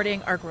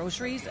affording our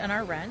groceries and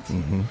our rent.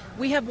 Mm-hmm.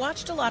 We have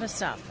watched a lot of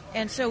stuff.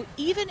 And so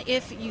even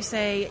if you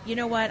say, you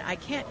know what, I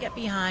can't get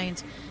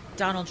behind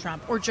Donald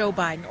Trump or Joe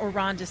Biden or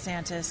Ron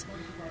DeSantis,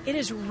 it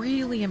is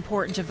really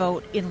important to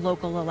vote in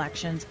local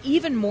elections,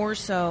 even more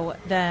so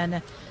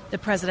than the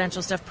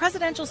presidential stuff.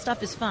 Presidential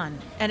stuff is fun,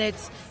 and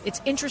it's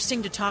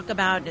interesting to talk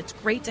about, and it's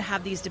great to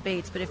have these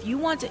debates. But if you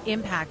want to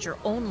impact your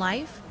own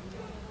life,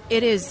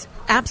 it is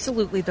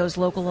absolutely those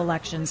local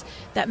elections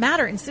that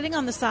matter. And sitting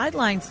on the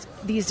sidelines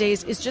these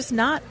days is just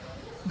not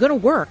going to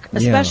work,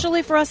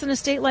 especially for us in a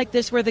state like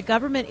this where the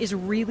government is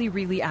really,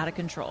 really out of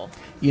control.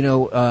 You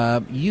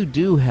know, you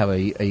do have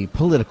a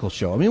political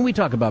show. I mean, we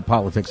talk about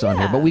politics on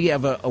here, but we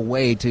have a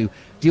way to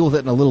deal with it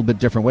in a little bit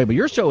different way. But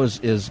your show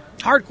is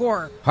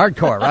hardcore,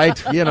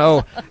 right? You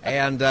know,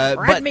 and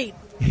red meat.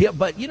 Yeah,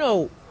 but you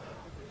know.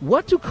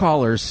 What do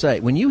callers say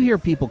when you hear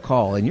people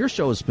call? And your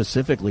show is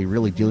specifically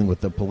really dealing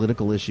with the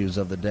political issues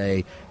of the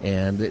day,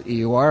 and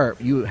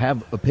you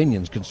have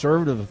opinions,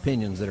 conservative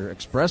opinions that are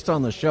expressed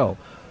on the show.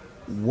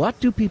 What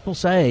do people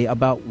say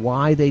about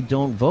why they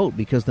don't vote?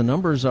 Because the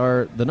number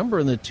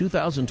in the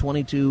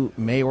 2022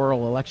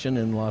 mayoral election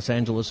in Los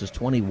Angeles is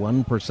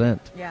 21%.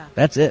 Yeah,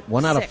 that's it.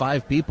 One out of Sick.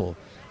 5 people.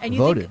 And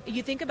voted.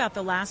 You think about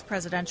the last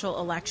presidential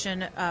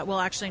election,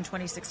 actually in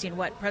 2016,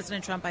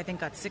 President Trump, I think,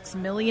 got 6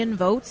 million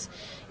votes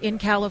in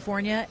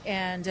California.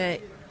 And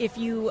if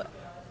you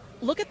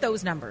look at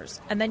those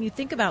numbers and then you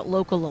think about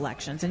local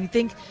elections and you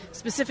think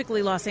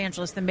specifically Los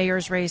Angeles, the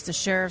mayor's race, the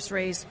sheriff's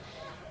race,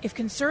 if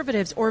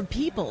conservatives or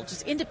people,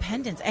 just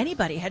independents,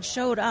 anybody had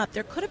showed up,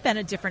 there could have been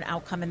a different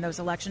outcome in those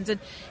elections. And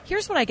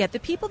here's what I get.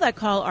 The people that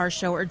call our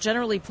show are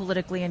generally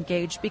politically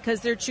engaged because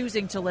they're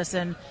choosing to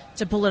listen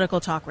to political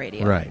talk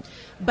radio. Right.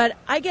 But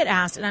I get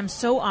asked, and I'm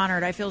so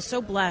honored, I feel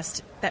so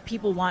blessed that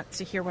people want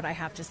to hear what I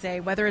have to say,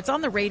 whether it's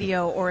on the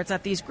radio or it's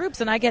at these groups.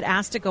 And I get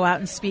asked to go out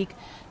and speak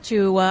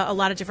to a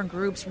lot of different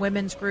groups,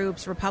 women's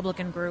groups,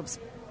 Republican groups,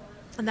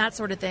 and that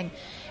sort of thing.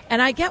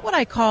 And I get what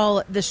I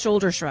call the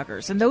shoulder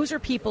shruggers. And those are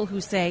people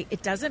who say,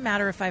 it doesn't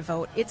matter if I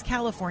vote. It's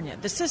California.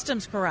 The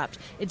system's corrupt.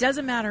 It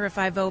doesn't matter if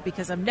I vote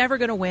because I'm never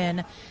going to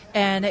win.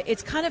 And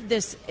it's kind of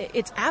it's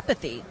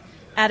apathy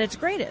at its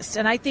greatest.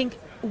 And I think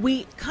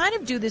we kind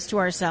of do this to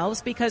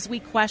ourselves because we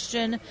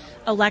question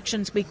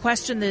elections. We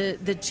question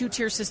the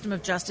two-tier system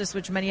of justice,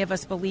 which many of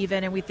us believe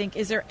in. And we think,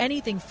 is there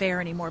anything fair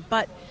anymore?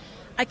 But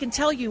I can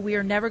tell you we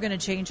are never going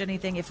to change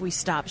anything if we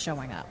stop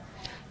showing up.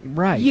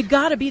 Right. You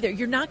got to be there.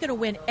 You're not going to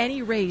win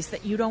any race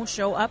that you don't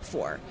show up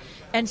for.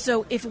 And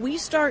so if we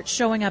start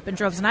showing up in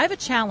droves, and I have a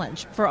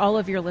challenge for all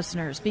of your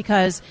listeners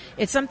because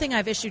it's something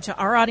I've issued to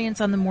our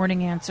audience on the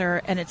Morning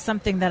Answer, and it's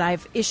something that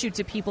I've issued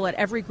to people at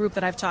every group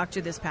that I've talked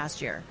to this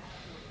past year.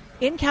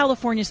 In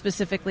California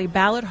specifically,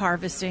 ballot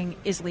harvesting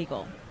is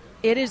legal.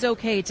 It is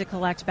okay to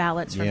collect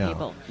ballots from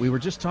people. We were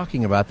just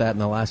talking about that in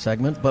the last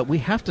segment, but we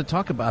have to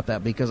talk about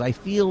that because I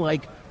feel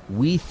like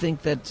we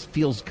think that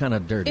feels kind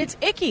of dirty. It's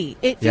icky.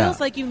 It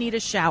feels like you need a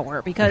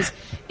shower because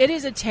it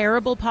is a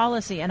terrible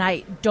policy, and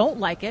I don't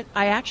like it.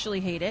 I actually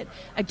hate it.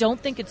 I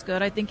don't think it's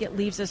good. I think it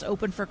leaves us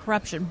open for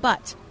corruption.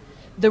 But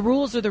the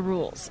rules are the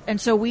rules,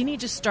 and so we need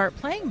to start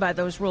playing by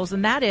those rules,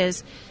 and that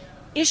is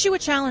issue a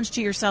challenge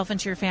to yourself and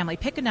to your family.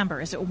 Pick a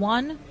number. Is it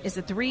 1? Is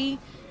it 3?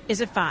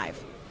 Is it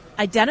 5?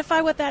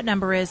 Identify what that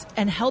number is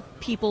and help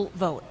people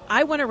vote.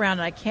 I went around,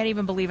 and I can't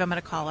even believe I'm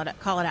going to call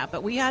it out,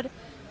 but we had,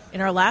 in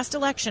our last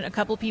election, a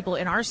couple people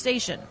in our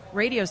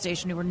radio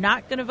station, who were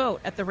not going to vote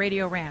at the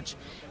radio ranch.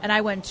 And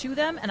I went to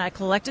them, and I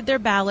collected their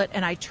ballot,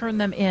 and I turned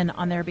them in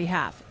on their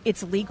behalf.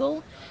 It's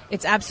legal.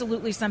 It's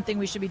absolutely something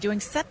we should be doing.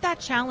 Set that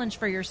challenge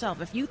for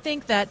yourself. If you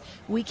think that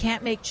we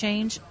can't make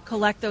change,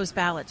 collect those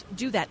ballots.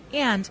 Do that.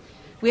 And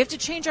we have to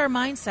change our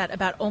mindset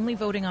about only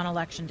voting on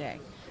Election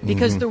Day.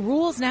 Because the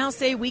rules now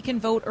say we can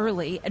vote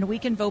early and we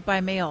can vote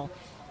by mail.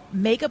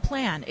 Make a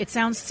plan. It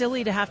sounds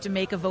silly to have to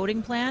make a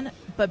voting plan,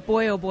 but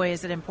boy, oh boy,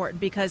 is it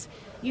important, because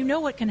you know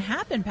what can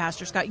happen,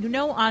 Pastor Scott. You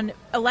know, on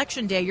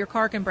Election Day, your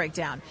car can break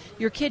down.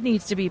 Your kid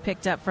needs to be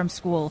picked up from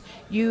school.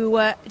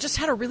 You just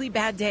had a really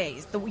bad day.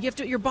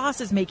 Your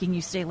boss is making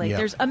you stay late. Yeah.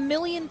 There's a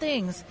million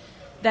things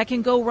that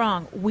can go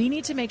wrong. We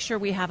need to make sure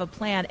we have a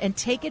plan and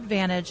take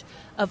advantage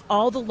of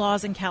all the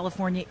laws in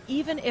California,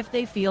 even if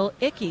they feel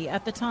icky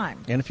at the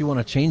time. And if you want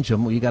to change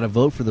them, well, you got to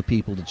vote for the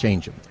people to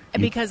change them.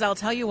 Because I'll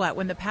tell you what,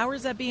 when the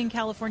powers that be in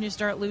California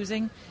start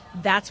losing,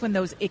 that's when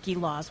those icky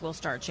laws will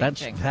start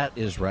changing. That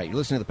is right. You're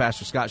listening to the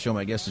Pastor Scott Show.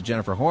 My guest is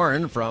Jennifer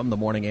Horn from The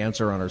Morning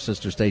Answer on our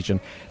sister station,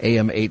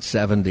 AM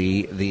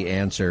 870, The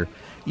Answer.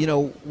 You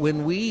know,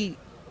 when we...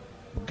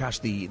 Gosh,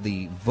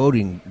 the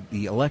voting,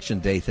 the Election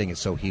Day thing is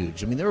so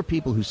huge. I mean, there are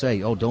people who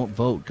say, oh, don't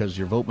vote because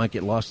your vote might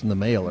get lost in the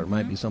mail, or it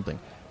might be something.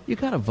 You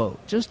got to vote.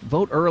 Just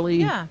vote early.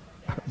 Yeah.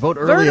 Vote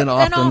early and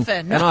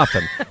often. And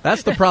often.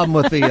 That's the problem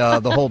with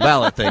the whole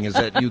ballot thing, is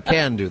that you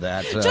can do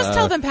that. Just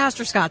tell them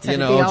Pastor Scott said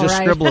it'd be all just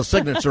right. scribble a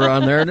signature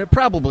on there, and it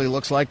probably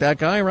looks like that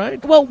guy,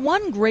 right? Well,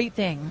 one great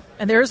thing,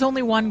 and there is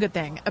only one good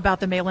thing about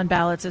the mail-in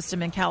ballot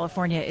system in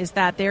California, is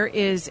that there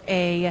is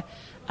a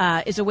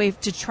way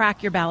to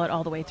track your ballot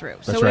all the way through.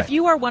 So if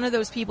you are one of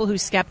those people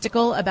who's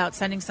skeptical about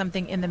sending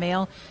something in the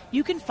mail,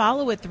 you can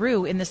follow it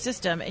through in the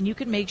system, and you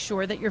can make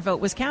sure that your vote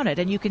was counted.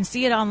 And you can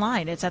see it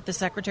online. It's at the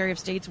Secretary of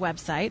State's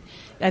website.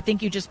 I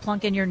think you just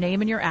plunk in your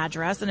name and your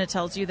address, and it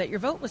tells you that your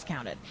vote was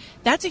counted.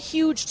 That's a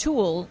huge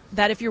tool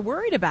that, if you're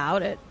worried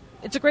about it,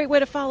 it's a great way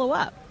to follow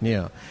up.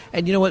 Yeah.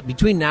 And you know what?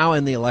 Between now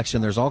and the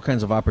election, there's all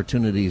kinds of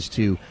opportunities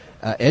to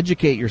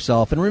educate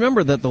yourself. And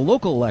remember that the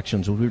local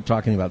elections we were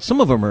talking about,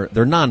 some of them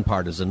they're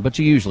nonpartisan, but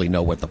you usually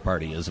know what the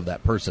party is of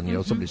that person, you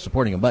know, somebody's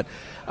supporting them. But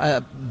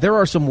there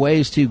are some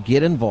ways to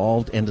get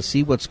involved and to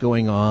see what's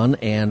going on.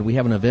 And we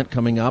have an event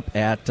coming up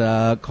at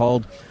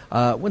called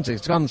Wednesday.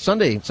 It's on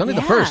Sunday the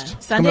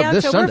 1st. Sunday,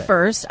 October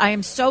 1st. I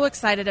am so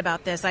excited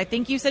about this. I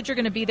think you said you're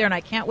going to be there, and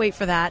I can't wait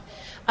for that.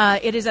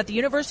 It is at the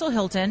Universal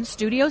Hilton.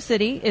 Studio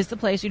City is the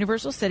place,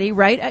 Universal City,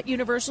 right at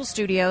Universal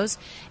Studios.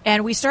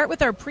 And we start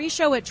with our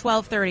pre-show at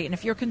 12:30. And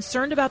if you're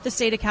concerned about the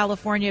state of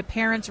California,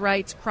 parents'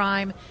 rights,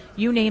 crime,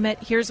 you name it,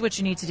 here's what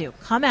you need to do.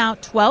 Come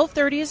out.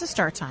 12:30 is the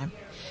start time.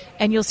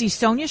 And you'll see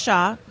Sonia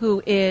Shaw,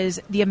 who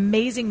is the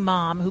amazing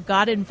mom who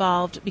got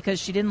involved because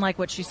she didn't like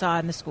what she saw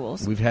in the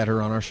schools. We've had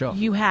her on our show.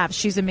 You have.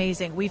 She's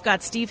amazing. We've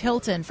got Steve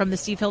Hilton from the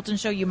Steve Hilton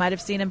Show. You might have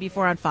seen him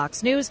before on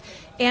Fox News.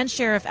 And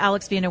Sheriff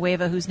Alex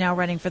Villanueva, who's now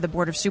running for the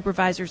Board of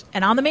Supervisors.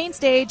 And on the main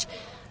stage,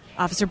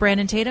 Officer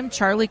Brandon Tatum,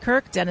 Charlie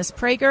Kirk, Dennis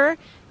Prager,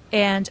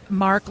 and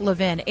Mark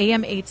Levin.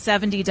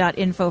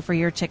 AM870.info for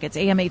your tickets.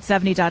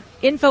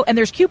 AM870.info. And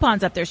there's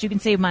coupons up there so you can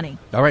save money.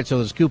 All right, so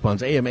there's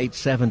coupons.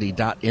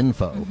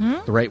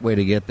 AM870.info. The right way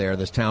to get there,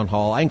 this town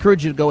hall. I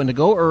encourage you to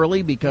go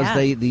early because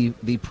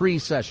the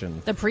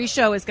pre-session. The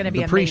pre-show is going to be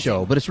amazing. The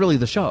pre-show, but it's really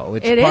the show.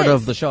 It's part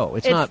of the show.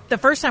 It's not the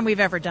first time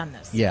we've ever done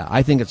this. Yeah,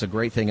 I think it's a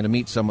great thing. And to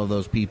meet some of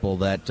those people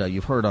that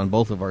you've heard on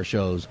both of our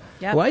shows,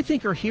 who I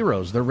think are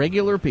heroes. They're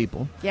regular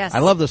people. Yes. I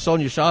love the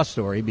Sonia Shaw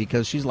story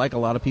because she's like a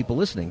lot of people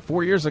listening.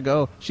 4 years ago,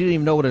 she didn't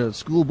even know what a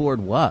school board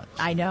was.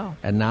 I know.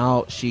 And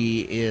now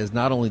she is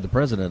not only the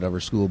president of her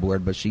school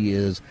board, but she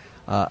is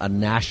a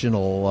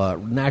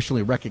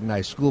nationally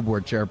recognized school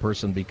board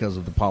chairperson because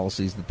of the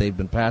policies that they've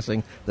been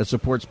passing that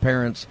supports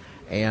parents.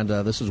 And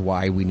this is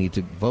why we need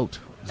to vote.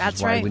 This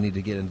is why we need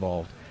to get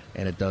involved.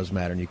 And it does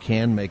matter, and you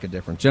can make a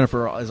difference.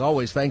 Jennifer, as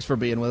always, thanks for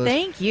being with us.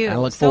 Thank you. And I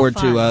look forward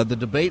to the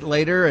debate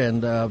later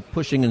and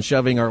pushing and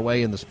shoving our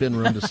way in the spin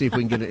room to see if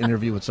we can get an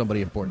interview with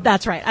somebody important.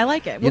 That's right. I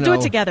like it. We'll do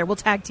it together. We'll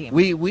tag team.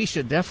 We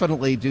should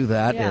definitely do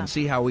that and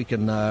see how we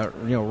can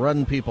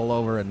run people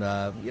over, and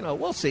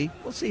we'll see.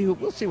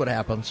 We'll see what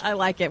happens. I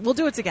like it. We'll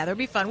do it together. It'll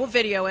be fun. We'll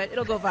video it.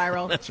 It'll go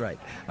viral. That's right.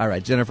 All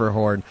right, Jennifer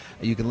Horn.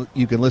 You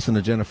can listen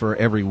to Jennifer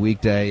every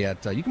weekday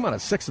at you come on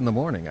at 6 in the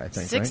morning, I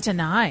think. 6 to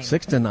 9.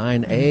 6 to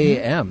 9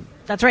 a.m.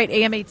 That's right,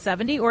 AM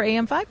 870 or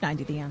AM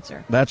 590, The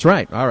Answer. That's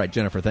right. All right,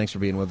 Jennifer, thanks for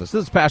being with us.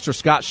 This is Pastor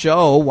Scott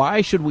Show.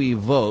 Why should we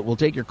vote? We'll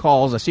take your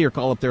calls. I see your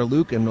call up there,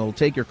 Luke, and we'll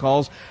take your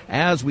calls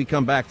as we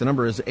come back. The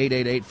number is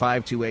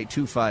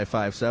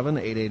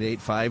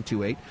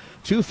 888-528-2557,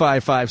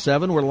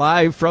 888-528-2557. We're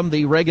live from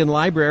the Reagan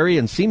Library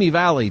in Simi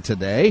Valley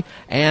today,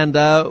 and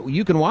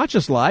you can watch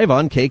us live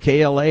on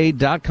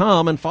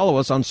KKLA.com and follow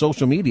us on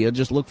social media.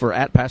 Just look for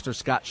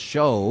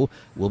 @PastorScottShow.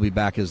 We'll be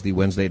back as the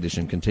Wednesday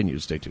edition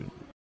continues. Stay tuned.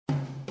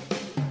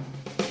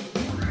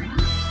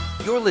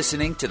 You're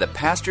listening to the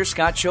Pastor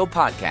Scott Show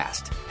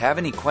podcast. Have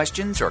any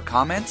questions or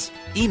comments?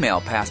 Email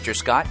Pastor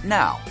Scott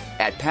now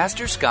at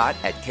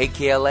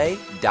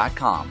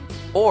pastorscott@kkla.com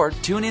or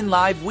tune in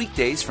live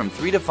weekdays from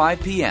 3 to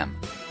 5 p.m.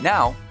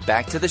 Now,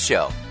 back to the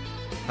show.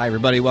 Hi,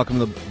 everybody.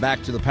 Welcome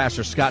back to the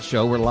Pastor Scott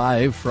Show. We're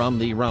live from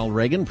the Ronald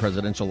Reagan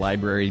Presidential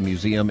Library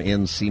Museum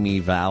in Simi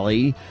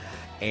Valley.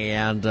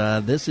 And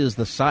this is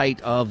the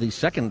site of the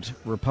second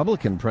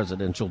Republican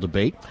presidential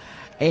debate.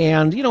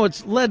 And, you know,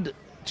 it's led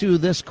to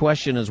this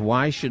question is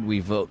why should we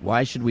vote?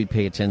 Why should we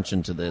pay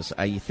attention to this?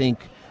 I think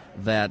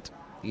that,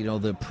 you know,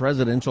 the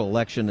presidential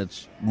election,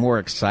 it's more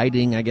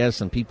exciting, I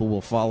guess, and people will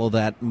follow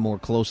that more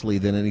closely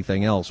than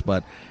anything else.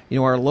 But, you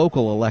know, our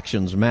local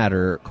elections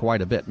matter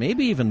quite a bit,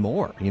 maybe even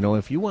more. You know,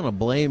 if you want to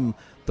blame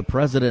the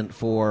president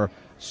for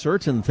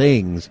certain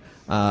things,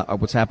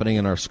 what's happening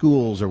in our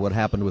schools or what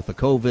happened with the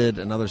COVID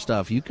and other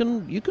stuff, you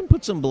can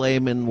put some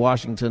blame in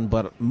Washington,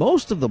 but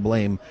most of the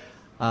blame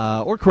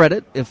or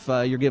credit, if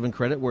you're given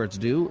credit where it's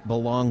due,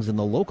 belongs in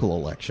the local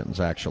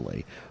elections,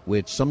 actually,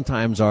 which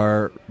sometimes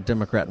are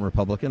Democrat and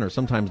Republican, or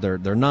sometimes they're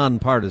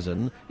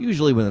nonpartisan.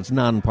 Usually when it's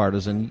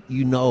nonpartisan,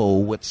 you know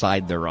what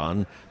side they're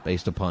on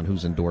based upon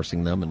who's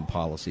endorsing them and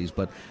policies.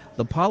 But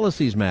the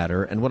policies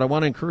matter, and what I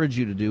want to encourage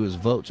you to do is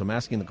vote. So I'm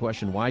asking the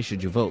question, why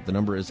should you vote? The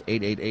number is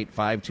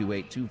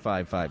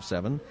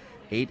 888-528-2557,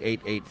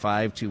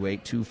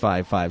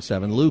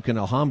 888-528-2557. Luke in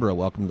Alhambra,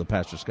 welcome to the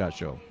Pastor Scott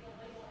Show.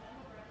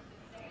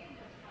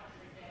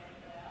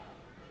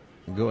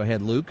 Go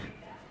ahead, Luke.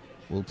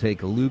 We'll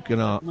take Luke and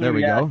there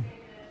we go.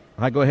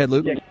 Hi, go ahead,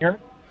 Luke.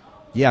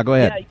 Yeah, go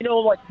ahead. Yeah, you know,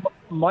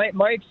 like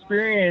my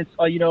experience.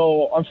 You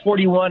know, I'm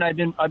 41. I've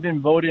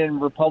been voting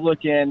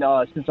Republican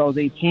since I was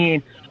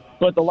 18.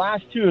 But the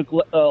last two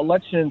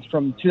elections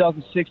from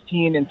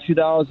 2016 and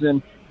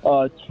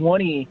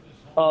 2020,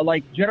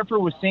 like Jennifer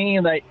was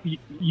saying, that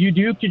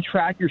you can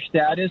track your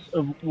status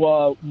of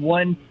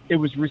when it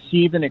was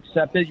received and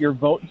accepted, your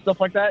vote and stuff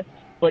like that.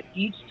 But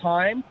each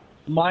time,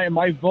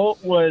 my vote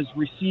was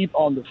received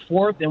on the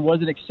 4th and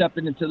wasn't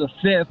accepted until the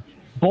 5th.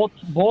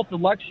 Both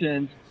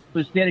elections for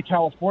the state of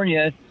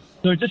California.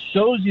 So it just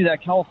shows you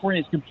that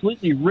California is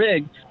completely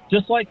rigged,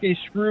 just like they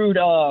screwed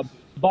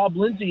Bob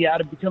Lindsay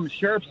out of becoming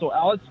sheriff so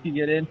Alex could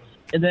get in.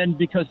 And then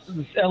because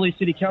the LA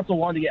City Council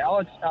wanted to get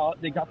Alex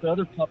out, they got the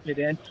other puppet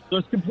in. So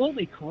it's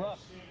completely corrupt.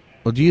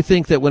 Well, do you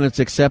think that when it's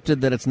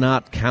accepted that it's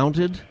not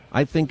counted?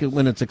 I think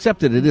when it's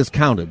accepted, it is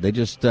counted. They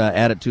just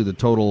add it to the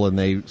total and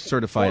they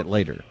certify it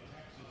later.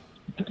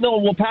 No,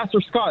 well, Pastor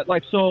Scott,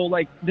 when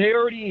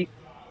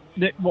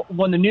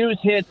the news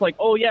hits, like,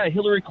 oh yeah,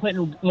 Hillary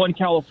Clinton won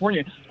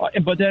California,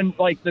 but then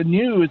like the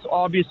news,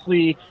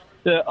 obviously,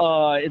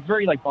 it's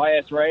very like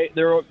biased, right?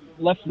 They're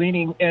left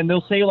leaning, and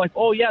they'll say like,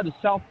 oh yeah, the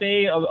South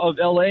Bay of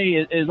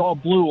LA is all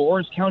blue,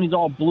 Orange County's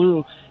all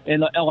blue,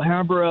 and the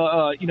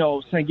Alhambra,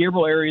 San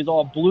Gabriel area is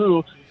all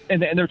blue,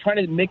 and they're trying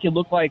to make it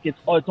look like it's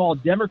all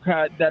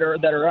Democrat that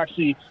are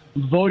actually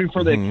voting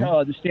for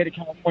the state of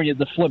California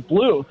to flip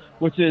blue,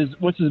 which is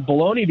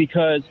baloney,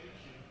 because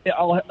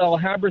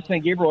Alhambra,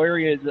 San Gabriel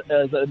area is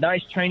a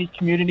nice Chinese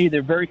community.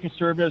 They're very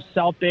conservative.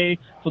 South Bay,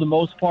 for the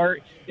most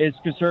part, is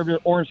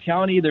conservative. Orange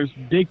County, there's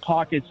big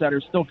pockets that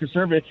are still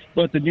conservative,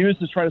 but the news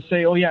is trying to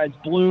say, oh yeah, it's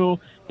blue,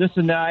 this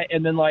and that,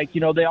 and then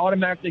they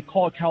automatically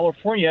call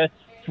California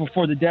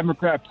for the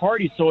Democrat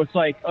Party. So it's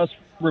like us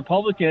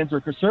Republicans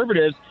or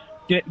conservatives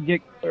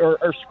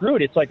are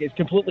screwed. It's like it's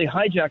completely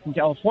hijacked in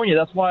California.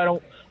 That's why I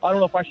don't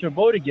know if I should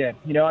vote again.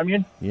 You know what I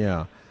mean?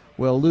 Yeah.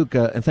 Well, Luke,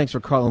 and thanks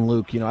for calling,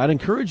 Luke. You know, I'd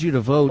encourage you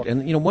to vote.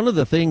 And, you know, one of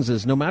the things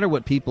is no matter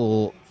what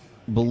people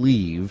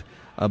believe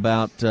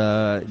about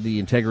the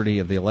integrity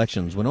of the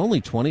elections, when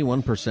only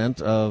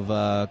 21%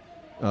 of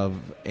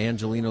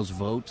Angelenos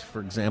vote,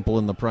 for example,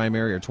 in the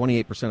primary, or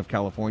 28% of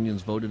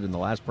Californians voted in the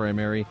last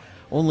primary,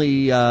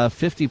 only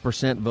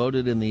 50%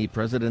 voted in the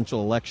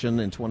presidential election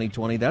in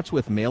 2020. That's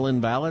with mail-in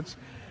ballots.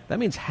 That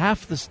means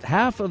half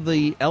of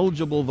the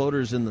eligible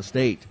voters in the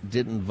state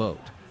didn't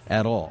vote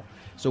at all.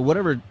 So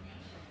whatever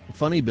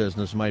funny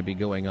business might be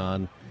going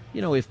on,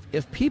 you know,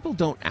 if people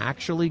don't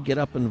actually get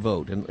up and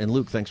vote, and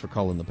Luke, thanks for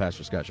calling the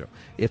Pastor Scott Show.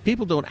 If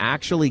people don't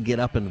actually get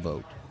up and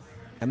vote,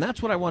 and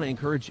that's what I want to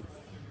encourage you.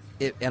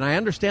 And I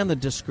understand the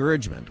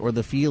discouragement or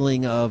the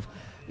feeling of,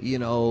 you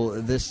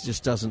know, this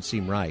just doesn't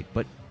seem right.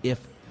 But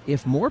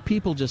if more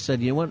people just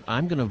said, you know what,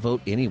 I'm going to vote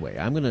anyway.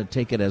 I'm going to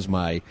take it as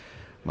my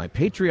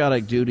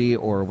patriotic duty,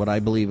 or what I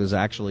believe is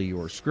actually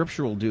your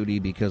scriptural duty,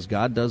 because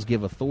God does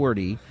give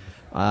authority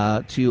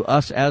to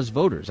us as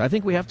voters. I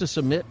think we have to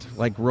submit,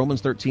 like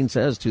Romans 13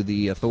 says, to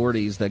the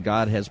authorities that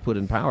God has put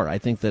in power. I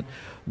think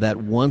that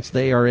once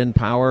they are in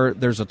power,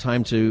 there's a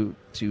time to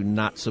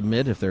not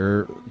submit if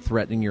they're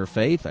threatening your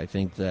faith. I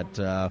think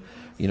that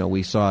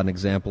we saw an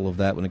example of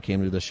that when it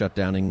came to the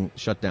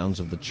shutdowns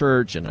of the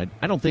church, and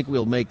I don't think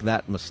we'll make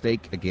that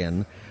mistake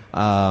again.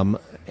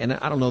 And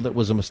I don't know that it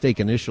was a mistake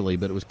initially,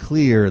 but it was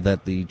clear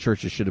that the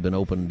churches should have been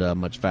opened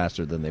much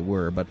faster than they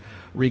were. But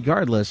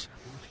regardless,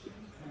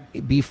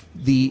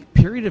 the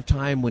period of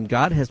time when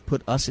God has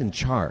put us in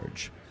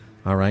charge,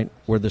 all right,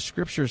 where the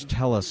scriptures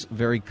tell us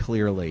very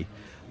clearly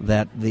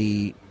that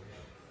we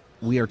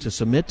are to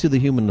submit to the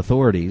human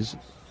authorities.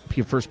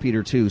 1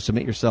 Peter 2,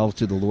 submit yourselves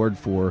to the Lord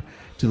for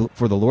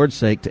the Lord's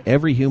sake to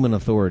every human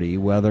authority,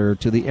 whether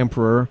to the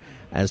emperor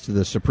as to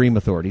the supreme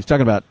authority. He's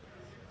talking about,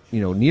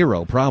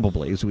 Nero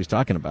probably is who he's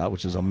talking about,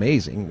 which is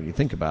amazing when you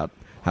think about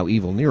how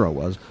evil Nero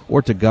was,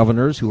 or to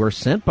governors who are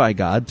sent by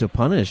God to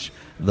punish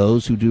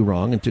those who do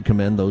wrong and to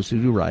commend those who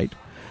do right.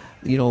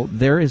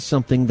 There is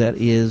something that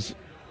is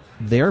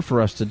there for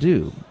us to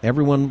do.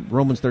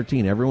 Romans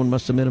 13, everyone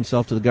must submit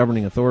himself to the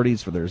governing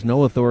authorities, for there is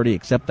no authority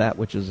except that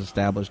which is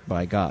established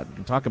by God. We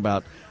can talk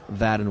about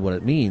that and what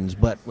it means,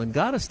 but when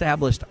God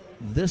established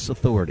this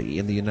authority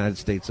in the United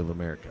States of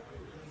America,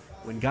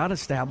 when God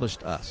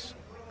established us,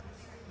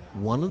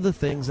 one of the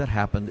things that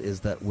happened is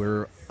that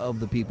we're of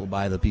the people,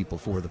 by the people,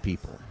 for the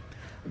people.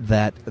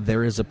 That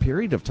there is a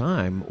period of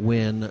time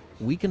when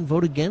we can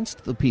vote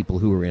against the people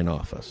who are in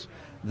office.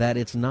 That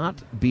it's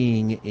not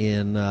being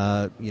in,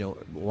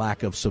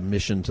 lack of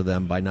submission to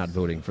them by not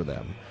voting for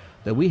them.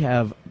 That we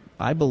have,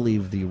 I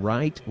believe, the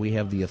right, we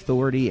have the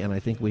authority, and I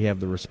think we have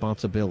the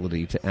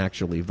responsibility to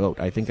actually vote.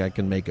 I think I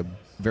can make a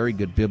very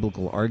good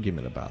biblical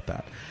argument about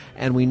that.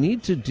 And we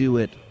need to do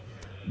it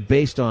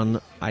based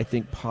on, I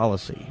think,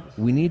 policy.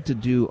 We need to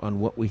do on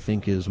what we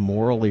think is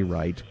morally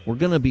right. We're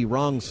going to be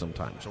wrong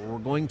sometimes, or we're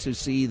going to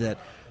see that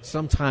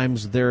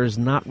sometimes there's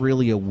not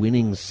really a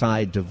winning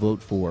side to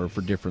vote for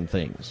different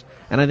things.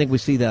 And I think we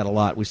see that a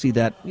lot. We see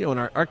that, in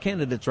our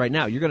candidates right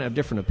now. You're going to have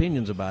different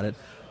opinions about it,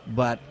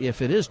 but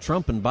if it is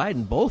Trump and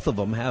Biden, both of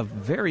them have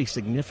very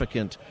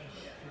significant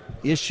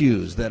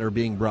issues that are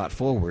being brought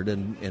forward,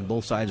 and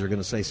both sides are going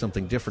to say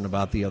something different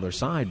about the other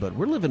side. But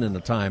we're living in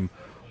a time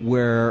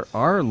where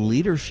our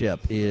leadership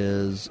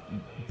is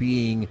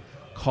being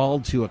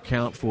called to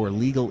account for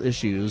legal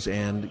issues,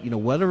 and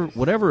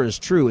whatever is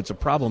true, it's a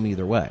problem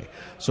either way.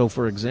 So,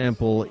 for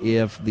example,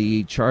 if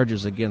the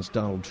charges against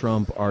Donald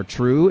Trump are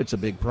true, it's a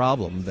big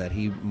problem that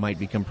he might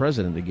become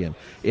president again.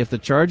 If the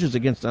charges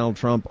against Donald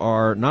Trump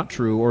are not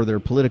true, or they're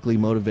politically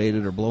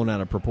motivated or blown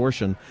out of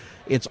proportion,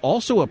 it's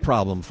also a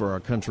problem for our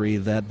country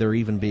that they're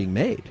even being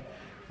made.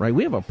 Right,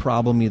 we have a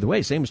problem either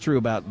way. Same is true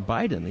about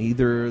Biden.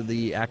 Either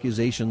the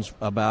accusations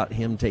about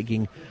him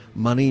taking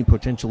money,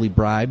 potentially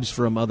bribes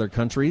from other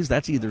countries,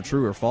 that's either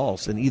true or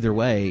false. And either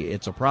way,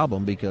 it's a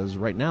problem because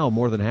right now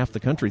more than half the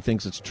country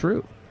thinks it's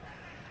true,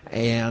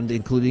 and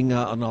including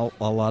a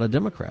lot of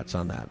Democrats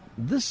on that.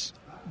 This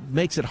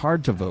makes it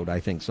hard to vote, I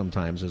think,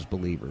 sometimes as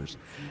believers.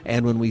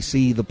 And when we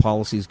see the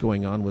policies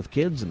going on with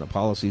kids and the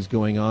policies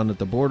going on at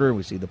the border,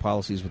 we see the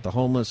policies with the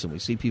homeless, and we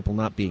see people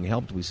not being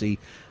helped, we see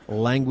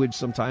language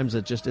sometimes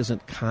that just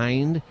isn't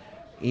kind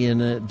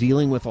in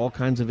dealing with all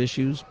kinds of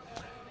issues,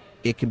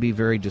 it can be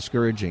very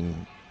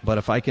discouraging. But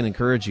if I can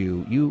encourage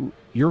you,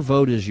 your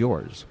vote is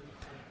yours.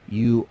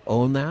 You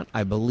own that.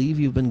 I believe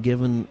you've been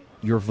given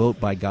your vote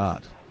by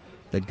God,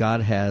 that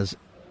God has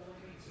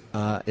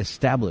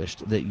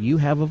established that you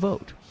have a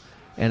vote.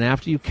 And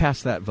after you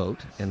cast that vote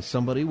and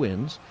somebody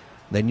wins,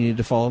 then you need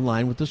to fall in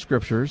line with the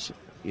Scriptures,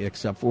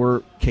 except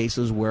for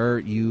cases where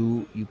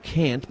you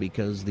can't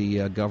because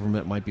the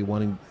government might be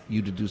wanting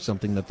you to do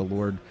something that the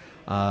Lord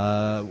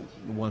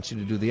wants you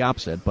to do the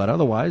opposite. But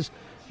otherwise,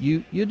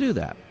 you do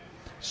that.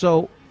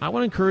 So I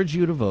want to encourage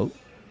you to vote.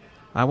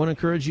 I want to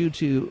encourage you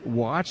to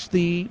watch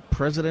the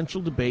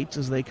presidential debates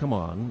as they come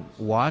on.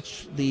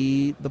 Watch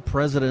the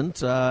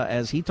president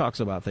as he talks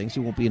about things. He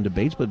won't be in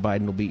debates, but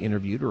Biden will be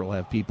interviewed, or he'll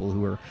have people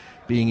who are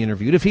being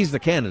interviewed. If he's the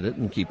candidate,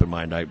 and keep in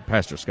mind,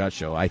 Pastor Scott's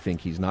show, I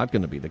think he's not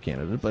going to be the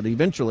candidate, but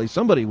eventually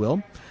somebody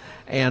will.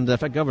 And in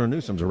fact, Governor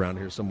Newsom's around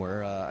here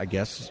somewhere, I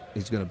guess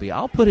he's going to be.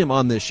 I'll put him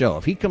on this show.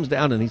 If he comes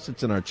down and he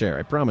sits in our chair,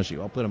 I promise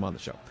you, I'll put him on the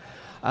show.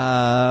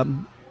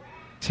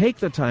 Take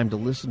the time to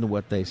listen to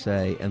what they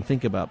say and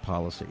think about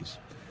policies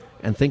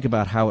and think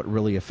about how it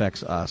really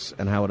affects us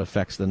and how it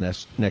affects the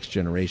next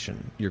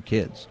generation, your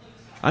kids.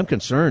 I'm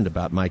concerned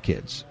about my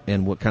kids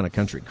and what kind of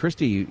country.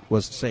 Christy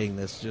was saying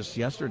this just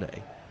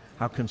yesterday,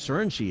 how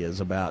concerned she is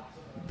about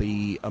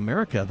the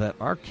America that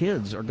our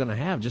kids are going to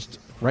have just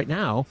right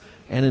now,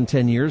 and in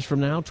 10 years from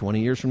now, 20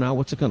 years from now,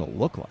 what's it going to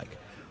look like?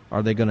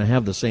 Are they going to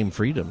have the same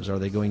freedoms? Are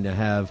they going to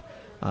have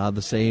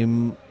the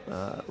same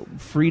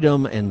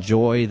freedom and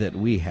joy that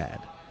we had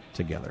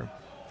together?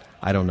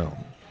 I don't know.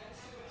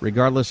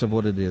 Regardless of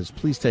what it is,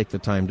 please take the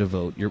time to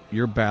vote.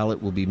 Your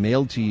ballot will be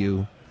mailed to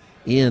you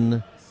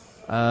in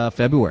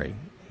February,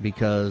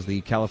 because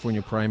the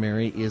California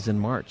primary is in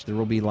March. There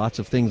will be lots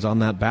of things on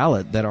that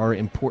ballot that are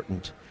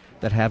important,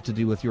 that have to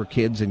do with your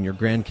kids and your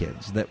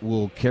grandkids, that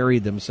will carry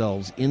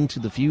themselves into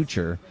the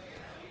future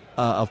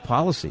of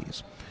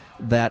policies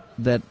that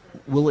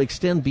will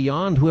extend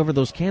beyond whoever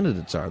those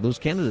candidates are. Those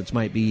candidates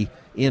might be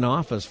in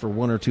office for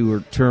 1 or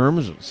 2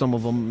 terms. Some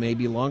of them may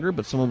be longer,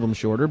 but some of them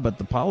shorter. But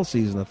the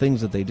policies and the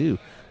things that they do,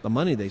 the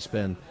money they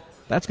spend,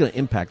 that's going to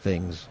impact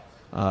things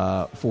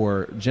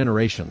for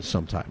generations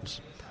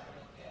sometimes.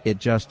 It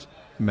just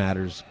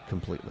matters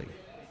completely.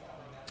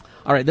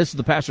 All right, this is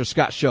the Pastor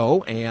Scott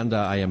Show, and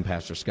I am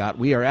Pastor Scott.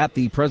 We are at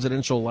the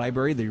Presidential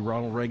Library, the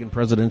Ronald Reagan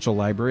Presidential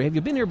Library. Have you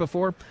been here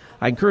before?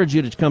 I encourage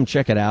you to come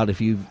check it out. If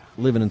you're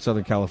living in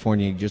Southern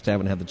California, you just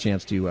haven't had the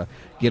chance to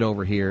get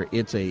over here.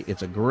 It's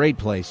a great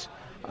place,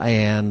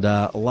 and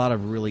a lot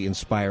of really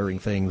inspiring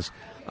things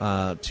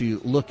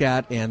to look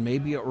at, and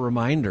maybe a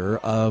reminder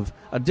of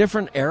a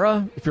different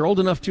era. If you're old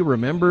enough to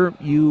remember,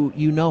 you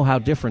know how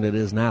different it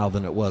is now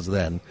than it was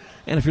then.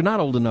 And if you're not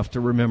old enough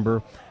to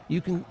remember, you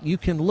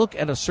can look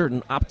at a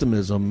certain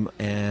optimism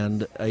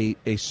and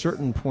a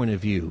certain point of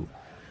view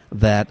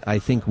that I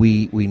think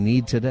we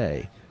need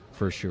today,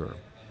 for sure.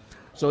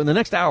 So in the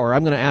next hour,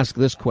 I'm going to ask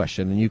this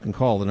question, and you can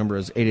call. The number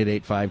is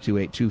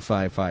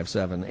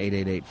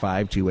 888-528-2557,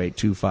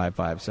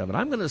 888-528-2557.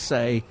 I'm going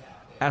to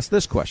ask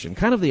this question,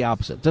 kind of the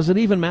opposite. Does it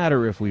even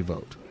matter if we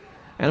vote?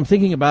 And I'm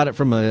thinking about it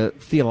from a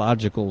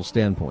theological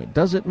standpoint.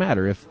 Does it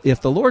matter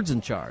if the Lord's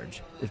in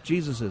charge, if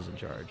Jesus is in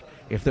charge,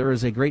 if there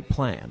is a great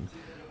plan,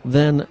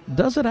 then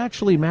does it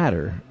actually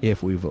matter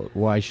if we vote?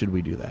 Why should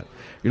we do that?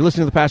 You're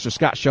listening to the Pastor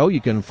Scott Show.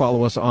 You can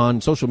follow us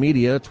on social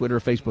media, Twitter,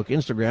 Facebook,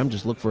 Instagram.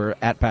 Just look for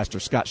 @Pastor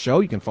Scott Show.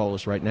 You can follow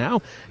us right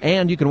now.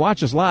 And you can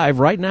watch us live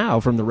right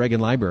now from the Reagan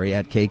Library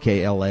at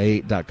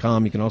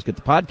kkla.com. You can also get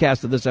the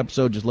podcast of this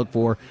episode. Just look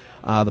for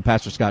the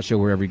Pastor Scott Show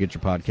wherever you get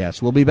your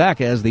podcasts. We'll be back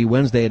as the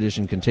Wednesday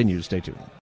edition continues. Stay tuned.